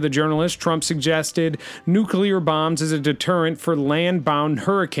 According to the journalist, Trump suggested nuclear bombs as a deterrent for land-bound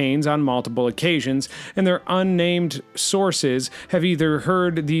hurricanes on multiple occasions, and their unnamed sources have either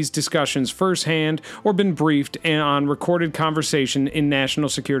heard these discussions firsthand or been briefed on recorded conversation in National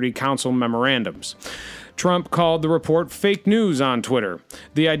Security Council memorandums. Trump called the report fake news on Twitter.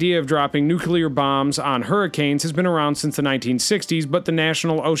 The idea of dropping nuclear bombs on hurricanes has been around since the 1960s, but the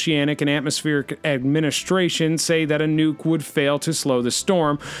National Oceanic and Atmospheric Administration say that a nuke would fail to slow the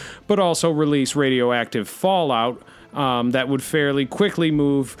storm, but also release radioactive fallout that would fairly quickly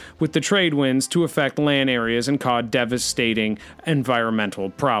move with the trade winds to affect land areas and cause devastating environmental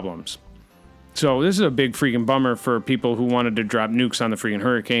problems. So this is a big freaking bummer for people who wanted to drop nukes on the freaking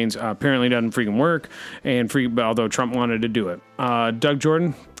hurricanes. Apparently it doesn't freaking work, although Trump wanted to do it. Doug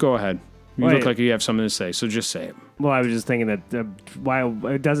Jordan, go ahead. You look like you have something to say, so just say it. Well, I was just thinking that while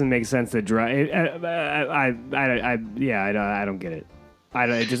it doesn't make sense to drop, I don't get it.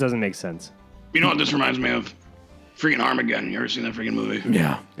 It just doesn't make sense. You know what this reminds me of? Freaking Armageddon. You ever seen that freaking movie?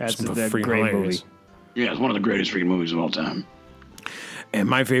 Yeah, that's a great movie. Yeah, it's one of the greatest freaking movies of all time. And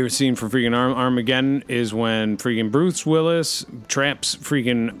my favorite scene for freaking Armageddon is when freaking Bruce Willis traps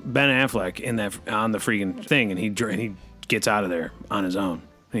freaking Ben Affleck on the freaking thing, and he gets out of there on his own,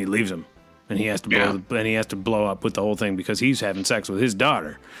 and he leaves him, and he has to blow up with the whole thing because he's having sex with his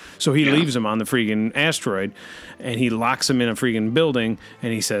daughter. So he leaves him on the freaking asteroid, and he locks him in a freaking building,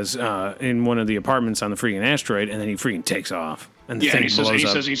 and he says in one of the apartments on the freaking asteroid, and then he freaking takes off. And the thing blows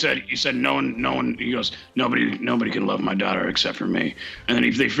up. He said, no one, he goes, nobody can love my daughter except for me. And then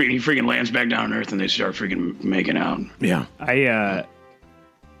he freaking lands back down on Earth and they start freaking making out. Yeah.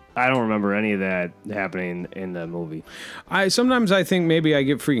 I don't remember any of that happening in the movie. Sometimes I think maybe I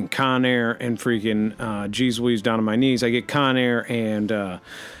get freaking Con Air and freaking Jeez Louise Down on My Knees. I get Con Air and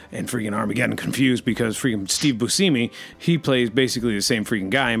freaking Armageddon confused because freaking Steve Buscemi, he plays basically the same freaking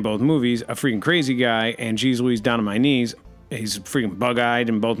guy in both movies, a freaking crazy guy, and Jeez Louise Down on My Knees. He's freaking bug-eyed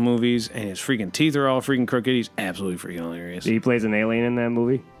in both movies, and his freaking teeth are all freaking crooked. He's absolutely freaking hilarious. He plays an alien in that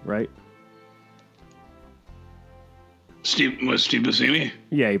movie, right? Steve Buscemi?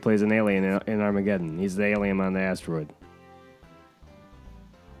 Yeah, he plays an alien in Armageddon. He's the alien on the asteroid.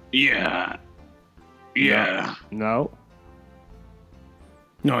 Yeah. No?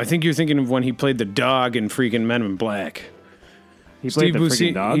 No, I think you're thinking of when he played the dog in freaking Men in Black. He played the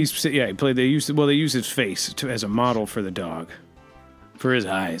freaking dog? He played. They used his face as a model for the dog, for his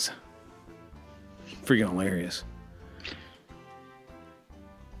eyes. Freaking hilarious.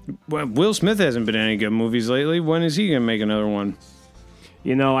 Well, Will Smith hasn't been in any good movies lately. When is he gonna make another one?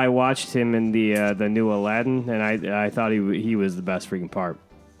 You know, I watched him in the new Aladdin, and I thought he was the best freaking part.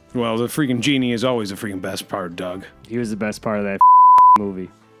 Well, the freaking genie is always the freaking best part, Doug. He was the best part of that movie.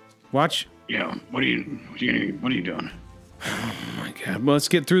 Watch. Yeah. What are you doing? Oh my God. Well, let's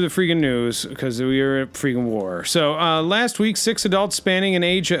get through the freaking news because we are at freaking war. So last week, 6 adults spanning an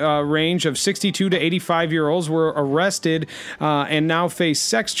age range of 62 to 85-year-olds were arrested and now face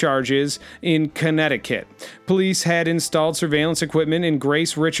sex charges in Connecticut. Police had installed surveillance equipment in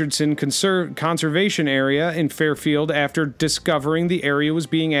Grace Richardson Conservation Area in Fairfield after discovering the area was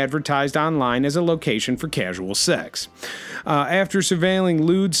being advertised online as a location for casual sex. After surveilling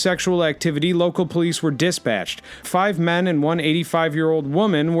lewd sexual activity, local police were dispatched. 5 men and one 85-year-old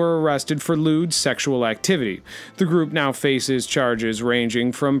woman were arrested for lewd sexual activity. The group now faces charges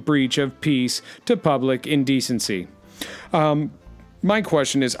ranging from breach of peace to public indecency. My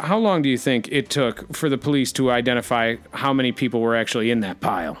question is, how long do you think it took for the police to identify how many people were actually in that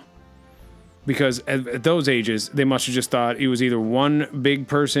pile? Because at those ages, they must have just thought it was either one big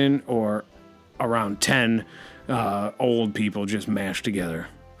person or around 10 old people just mashed together.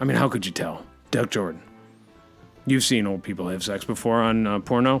 I mean, how could you tell? Doug Jordan, you've seen old people have sex before on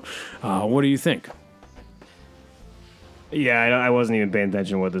porno. What do you think? Yeah, I wasn't even paying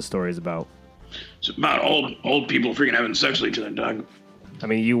attention to what this story is about. It's about old people freaking having sex with each other, Doug. I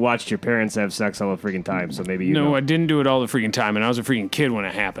mean, you watched your parents have sex all the freaking time, so maybe you know. I didn't do it all the freaking time, and I was a freaking kid when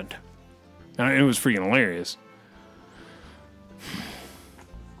it happened. And it was freaking hilarious.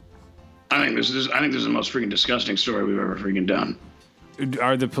 I think this is the most freaking disgusting story we've ever freaking done.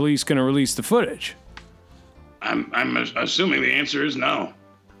 Are the police going to release the footage? I'm assuming the answer is no.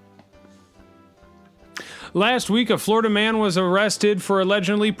 Last week, a Florida man was arrested for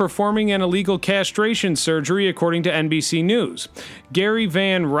allegedly performing an illegal castration surgery, according to NBC News. Gary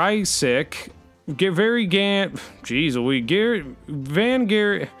Van Ryswick, Gary Van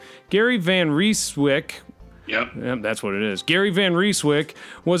Ryswick. Yep, that's what it is. Gary Van Ryswick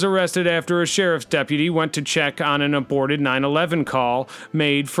was arrested after a sheriff's deputy went to check on an aborted 911 call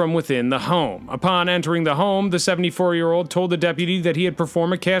made from within the home. Upon entering the home, the 74-year-old told the deputy that he had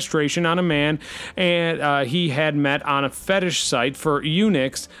performed a castration on a man and he had met on a fetish site for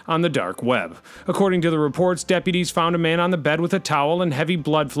eunuchs on the dark web. According to the reports, deputies found a man on the bed with a towel and heavy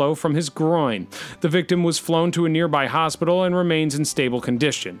blood flow from his groin. The victim was flown to a nearby hospital and remains in stable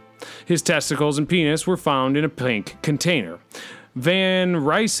condition. His testicles and penis were found in a pink container. Van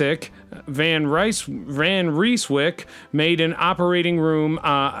Ryswick made an operating room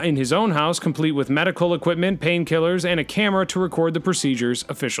in his own house, complete with medical equipment, painkillers, and a camera to record the procedures,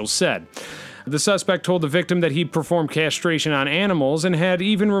 officials said. The suspect told the victim that he performed castration on animals and had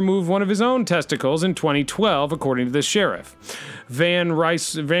even removed one of his own testicles in 2012, according to the sheriff. Van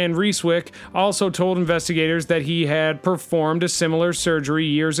Ryswick also told investigators that he had performed a similar surgery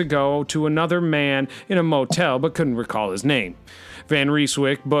years ago to another man in a motel, but couldn't recall his name. Van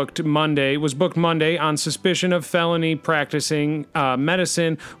Ryswick was booked Monday on suspicion of felony practicing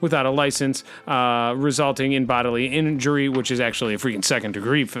medicine without a license, resulting in bodily injury, which is actually a freaking second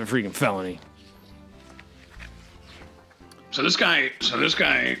degree freaking felony. So this guy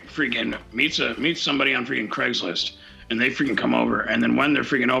freaking meets somebody on freaking Craigslist, and they freaking come over, and then when they're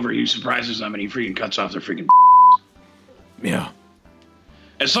freaking over, he surprises them and he freaking cuts off their freaking. Yeah.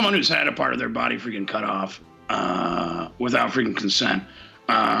 As someone who's had a part of their body freaking cut off without freaking consent,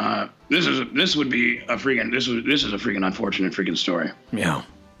 this is a freaking unfortunate freaking story. Yeah.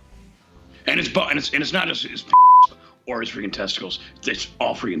 And it's not just his or his freaking testicles. It's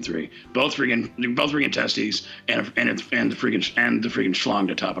all freaking three. Both freaking testes and the freaking schlong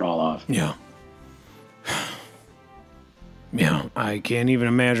to top it all off. Yeah. Yeah, I can't even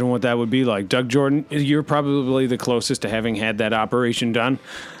imagine what that would be like. Doug Jordan, you're probably the closest to having had that operation done.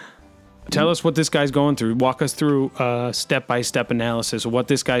 Tell us what this guy's going through. Walk us through a step-by-step analysis of what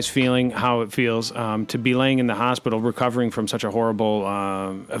this guy's feeling, how it feels to be laying in the hospital recovering from such a horrible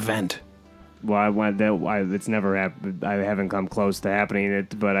event. Well, it's never happened. I haven't come close to happening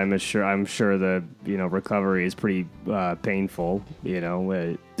but I'm sure the recovery is pretty painful. They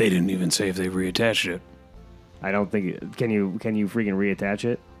didn't even say if they reattached it. I don't think. Can you freaking reattach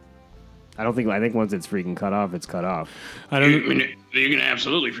it? I think once it's freaking cut off, it's cut off. You can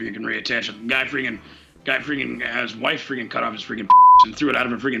absolutely freaking reattach it. Guy freaking has his wife freaking cut off his freaking and threw it out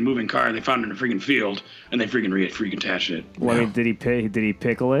of a freaking moving car. They found it in a freaking field and they freaking attached it. Well, I mean, did he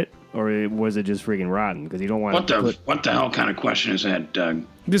pickle it or was it just freaking rotten? Because you don't want what the hell kind of question is that, Doug?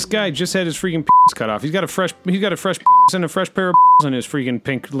 This guy just had his freaking cut off. He's got a fresh and a fresh pair of in his freaking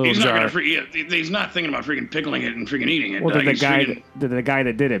pink little jar. He's not thinking about freaking pickling it and freaking eating it. Well, did the guy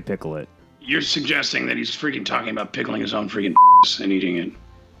that did it pickle it? You're suggesting that he's freaking talking about pickling his own freaking and eating it.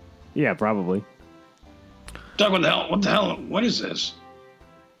 Yeah, probably. Doug, what the hell? What is this?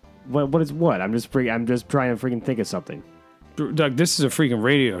 What is what? I'm just trying to freaking think of something. Doug, this is a freaking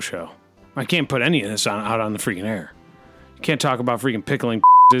radio show. I can't put any of this out on the freaking air. You can't talk about freaking pickling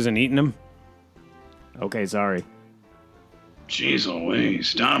and eating them. Okay, sorry. Jeez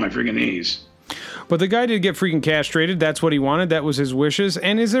Louise, down on my freaking knees. But the guy did get freaking castrated. That's what he wanted. That was his wishes.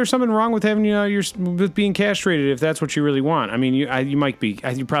 And is there something wrong with having with being castrated if that's what you really want? I mean, you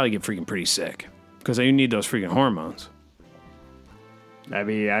probably get freaking pretty sick because you need those freaking hormones. I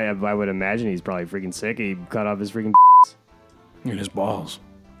mean, I would imagine he's probably freaking sick. He cut off his freaking and his balls.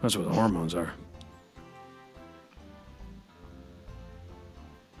 That's what the hormones are.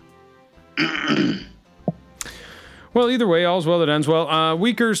 Well, either way, all's well that ends well.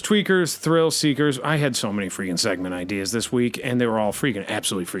 Weakers, tweakers, thrill seekers. I had so many freaking segment ideas this week, and they were all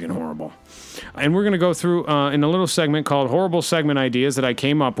absolutely freaking horrible. And we're going to go through in a little segment called Horrible Segment Ideas that I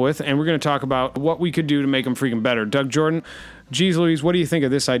came up with, and we're going to talk about what we could do to make them freaking better. Doug Jordan, geez Louise, what do you think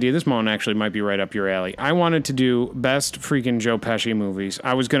of this idea? This one actually might be right up your alley. I wanted to do best freaking Joe Pesci movies.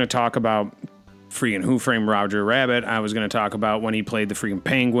 I was going to talk about freaking Who Framed Roger Rabbit. I was going to talk about when he played the freaking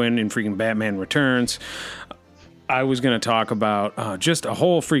Penguin in freaking Batman Returns. I was going to talk about just a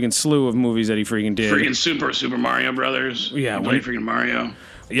whole freaking slew of movies that he freaking did. Freaking Super Mario Brothers. Yeah. He played freaking Mario.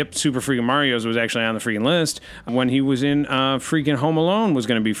 Yep, Super freaking Mario's was actually on the freaking list. When he was in freaking Home Alone was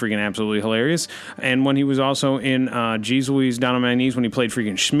going to be freaking absolutely hilarious. And when he was also in Jeez Louise, Down on My Knees, when he played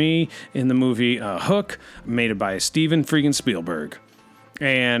freaking Shmee in the movie Hook, made by Steven freaking Spielberg.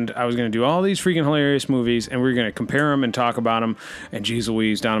 And I was going to do all these freaking hilarious movies, and we were going to compare them and talk about them. And Jeez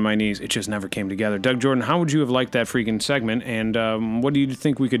Louise, Down on My Knees, it just never came together. Doug Jordan, how would you have liked that freaking segment? And what do you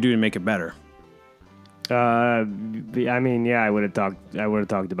think we could do to make it better? I mean, yeah, I would have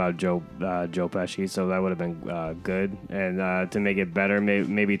talked about Joe Pesci, so that would have been good. And to make it better,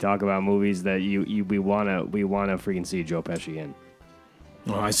 maybe talk about movies that we wanna freaking see Joe Pesci in.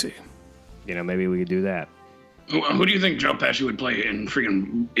 Oh, I see. Maybe we could do that. Who do you think Joe Pesci would play in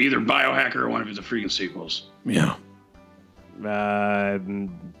freaking either Biohacker or one of his freaking sequels? Yeah. The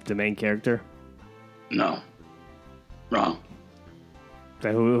main character? No. Wrong.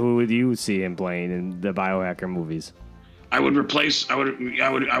 Who would you see him playing in the Biohacker movies? I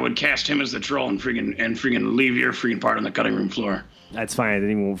would cast him as the troll and freaking leave your freaking part on the cutting room floor. That's fine. I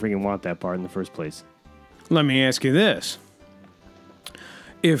didn't even freaking want that part in the first place. Let me ask you this.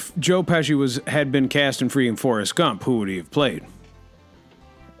 If Joe Pesci had been cast in freaking Forrest Gump, who would he have played?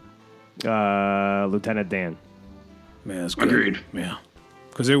 Lieutenant Dan. Yeah, that's good. Agreed. Yeah.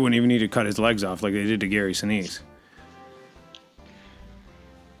 Because they wouldn't even need to cut his legs off like they did to Gary Sinise.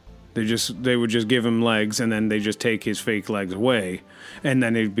 They would just give him legs, and then they just take his fake legs away, and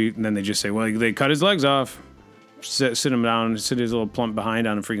then they just say, well, they cut his legs off, sit him down, sit his little plump behind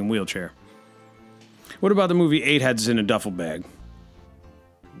on a freaking wheelchair. What about the movie Eight Heads in a Duffel Bag?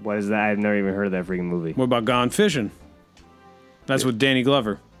 What is that? I've never even heard of that freaking movie. What about Gone Fishing? That's with Danny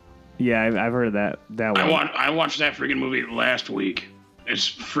Glover. Yeah, I've heard of that one. I watched that freaking movie last week. It's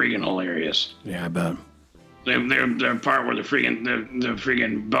freaking hilarious. Yeah, I bet. The part where the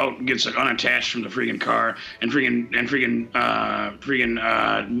freaking boat gets unattached from the freaking car, and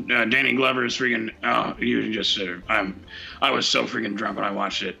Danny Glover is freaking. You just I was so freaking drunk when I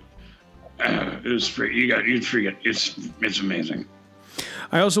watched it. It was it's amazing.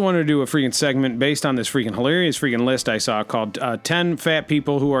 I also wanted to do a freaking segment based on this freaking hilarious freaking list I saw called 10 Fat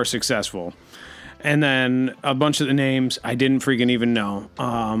People Who Are Successful. And then a bunch of the names I didn't freaking even know.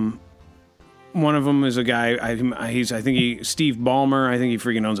 One of them is a guy, Steve Ballmer. I think he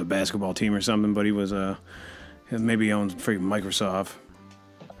freaking owns a basketball team or something, but he was maybe he owns freaking Microsoft.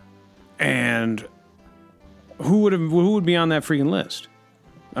 And who would be on that freaking list?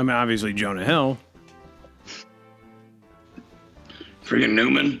 I mean, obviously Jonah Hill. Freaking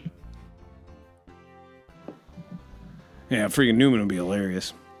Newman. Yeah, freaking Newman would be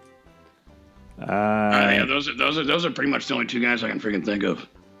hilarious. Yeah, those are pretty much the only two guys I can freaking think of.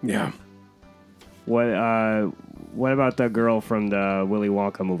 Yeah. What about the girl from the Willy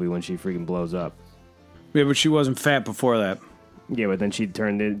Wonka movie when she freaking blows up? Yeah, but she wasn't fat before that. Yeah, but then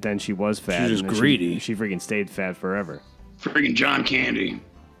then she was fat. She's just greedy. She freaking stayed fat forever. Freaking John Candy.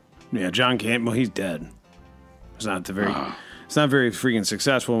 Yeah, John Candy. Well, he's dead. It's not very freaking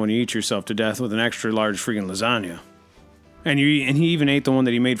successful when you eat yourself to death with an extra large freaking lasagna. And he even ate the one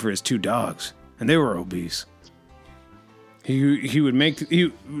that he made for his two dogs, and they were obese.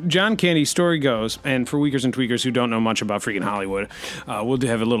 John Candy's story goes, and for Weakers and Tweakers who don't know much about freaking Hollywood, we'll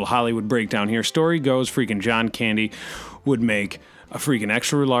have a little Hollywood breakdown here. Story goes, freaking John Candy would make a freaking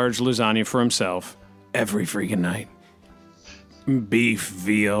extra large lasagna for himself every freaking night. Beef,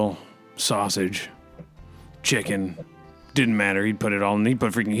 veal, sausage, chicken, didn't matter. He'd put it all in. He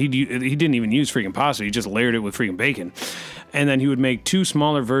didn't even use freaking pasta. He just layered it with freaking bacon. And then he would make two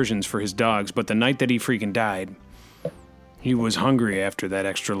smaller versions for his dogs, but the night that he freaking died, he was hungry after that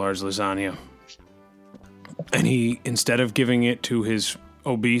extra large lasagna. And he, instead of giving it to his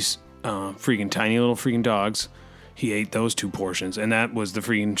obese, freaking tiny little freaking dogs, he ate those two portions. And that was the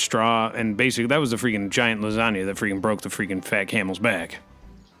freaking straw. And basically, that was the freaking giant lasagna that freaking broke the freaking fat camel's back.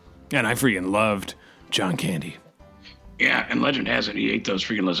 And I freaking loved John Candy. Yeah, and legend has it he ate those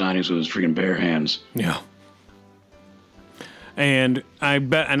freaking lasagnas with his freaking bare hands. Yeah. And I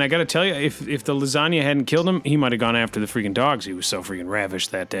got to tell you, if the lasagna hadn't killed him, he might have gone after the freaking dogs. He was so freaking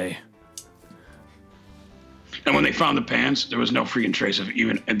ravished that day. And when they found the pans, there was no freaking trace of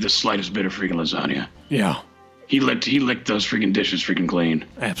even the slightest bit of freaking lasagna. Yeah. He licked those freaking dishes freaking clean.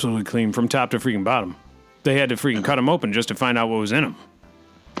 Absolutely clean from top to freaking bottom. They had to freaking cut them open just to find out what was in them.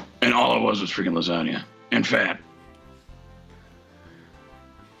 And all it was freaking lasagna and fat.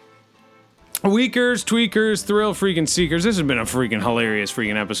 Weakers, tweakers, thrill freaking seekers. This has been a freaking hilarious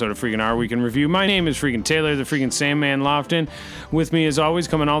freaking episode of freaking Our Week in Review. My name is freaking Taylor, the freaking Sandman Lofton. With me as always,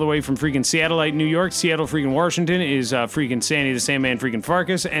 coming all the way from freaking Seattleite, New York, Seattle freaking Washington, is freaking Sandy the Sandman freaking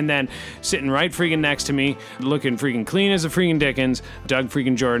Farkas. And then sitting right freaking next to me, looking freaking clean as a freaking Dickens, Doug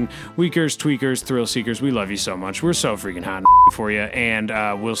freaking Jordan. Weakers, tweakers, thrill seekers, we love you so much. We're so freaking hot for you. And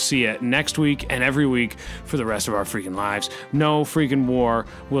we'll see you next week and every week for the rest of our freaking lives. No freaking war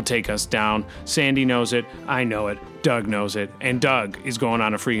will take us down. Sandy knows it, I know it, Doug knows it, and Doug is going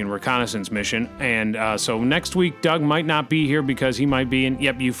on a freaking reconnaissance mission, and so next week Doug might not be here because he might be in,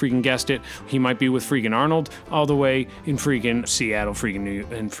 yep, you freaking guessed it, he might be with freaking Arnold all the way in freaking Seattle,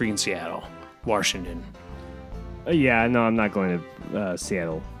 freaking Seattle, Washington. Yeah, no, I'm not going to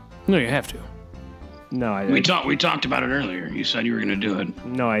Seattle. No, you have to. No, we talked about it earlier. You said you were going to do it.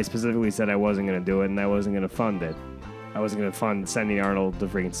 No, I specifically said I wasn't going to do it, and I wasn't going to fund it. I wasn't going to fund sending Arnold to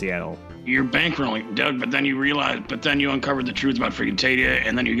freaking Seattle. You're bankrolling, Doug, but then you uncovered the truth about freaking Tadia,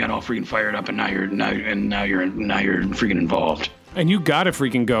 and then you got all freaking fired up, and now you're freaking involved. And you gotta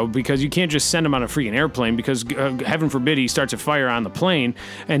freaking go because you can't just send him on a freaking airplane because heaven forbid he starts a fire on the plane,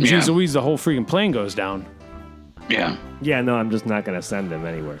 and geez Louise, the whole freaking plane goes down. Yeah. Yeah, no, I'm just not going to send him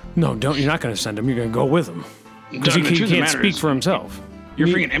anywhere. No, don't. You're not going to send him. You're going to go with him. Because Doug, the he truth of the can't matter speak is, for himself. You're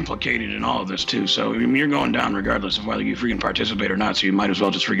freaking implicated in all of this, too. So, I mean, you're going down regardless of whether you freaking participate or not. So you might as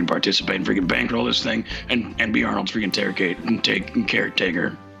well just freaking participate and freaking bankroll this thing and be Arnold's freaking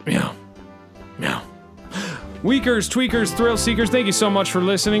caretaker. Yeah. Yeah. Weakers, tweakers, thrill seekers, thank you so much for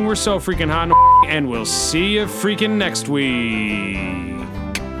listening. We're so freaking hot and we'll see you freaking next week.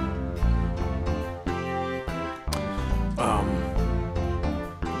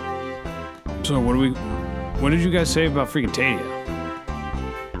 So what did you guys say about freaking Tadia?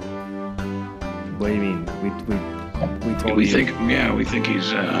 What do you mean? We told We you. think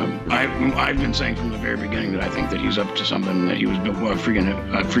he's. I've been saying from the very beginning that I think that he's up to something. That he was a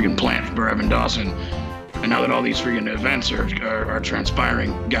freaking plant for Evan Dawson, and now that all these freaking events are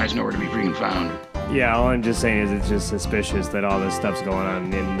transpiring, guys know where to be freaking found. Yeah, all I'm just saying is it's just suspicious that all this stuff's going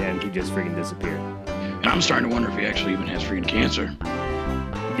on and he just freaking disappeared. And I'm starting to wonder if he actually even has freaking cancer.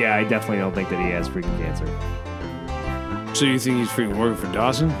 Yeah, I definitely don't think that he has freaking cancer. So you think he's freaking working for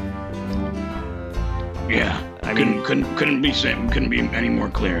Dawson? Yeah, I mean- couldn't be any more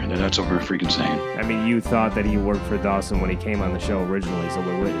clear that that's what we're freaking saying. I mean, you thought that he worked for Dawson when he came on the show originally, so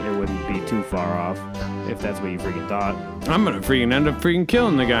it wouldn't be too far off if that's what you freaking thought. I'm gonna freaking end up freaking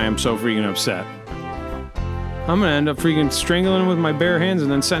killing the guy. I'm so freaking upset. I'm gonna end up freaking strangling him with my bare hands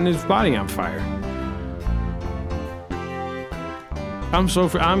and then setting his body on fire. I'm so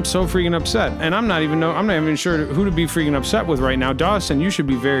freaking upset, and I'm not even sure who to be freaking upset with right now. Dawson, you should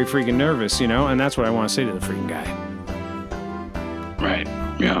be very freaking nervous, and that's what I want to say to the freaking guy. Right.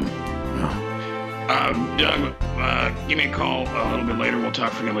 Yeah. Doug, give me a call a little bit later. We'll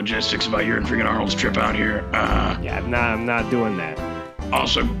talk freaking logistics about your and freaking Arnold's trip out here. Yeah, I'm not doing that.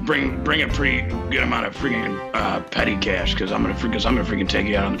 Also, bring a pretty good amount of freaking petty cash, because I'm gonna freaking take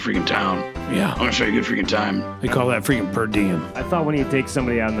you out on the freaking town. Yeah. I'm gonna show you a good freaking time. They call that freaking per diem. I thought when you take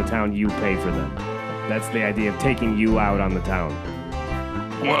somebody out in the town, you pay for them. That's the idea of taking you out on the town.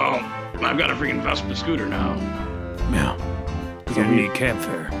 Well, I've got a freaking Vespa scooter now. Yeah. You gotta need cab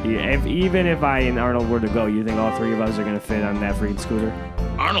fare. Yeah, even if I and Arnold were to go, you think all three of us are going to fit on that freaking scooter?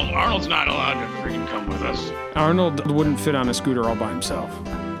 Arnold's not allowed to freaking come with us. Arnold wouldn't fit on a scooter all by himself.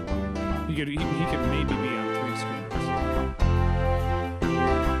 He could maybe be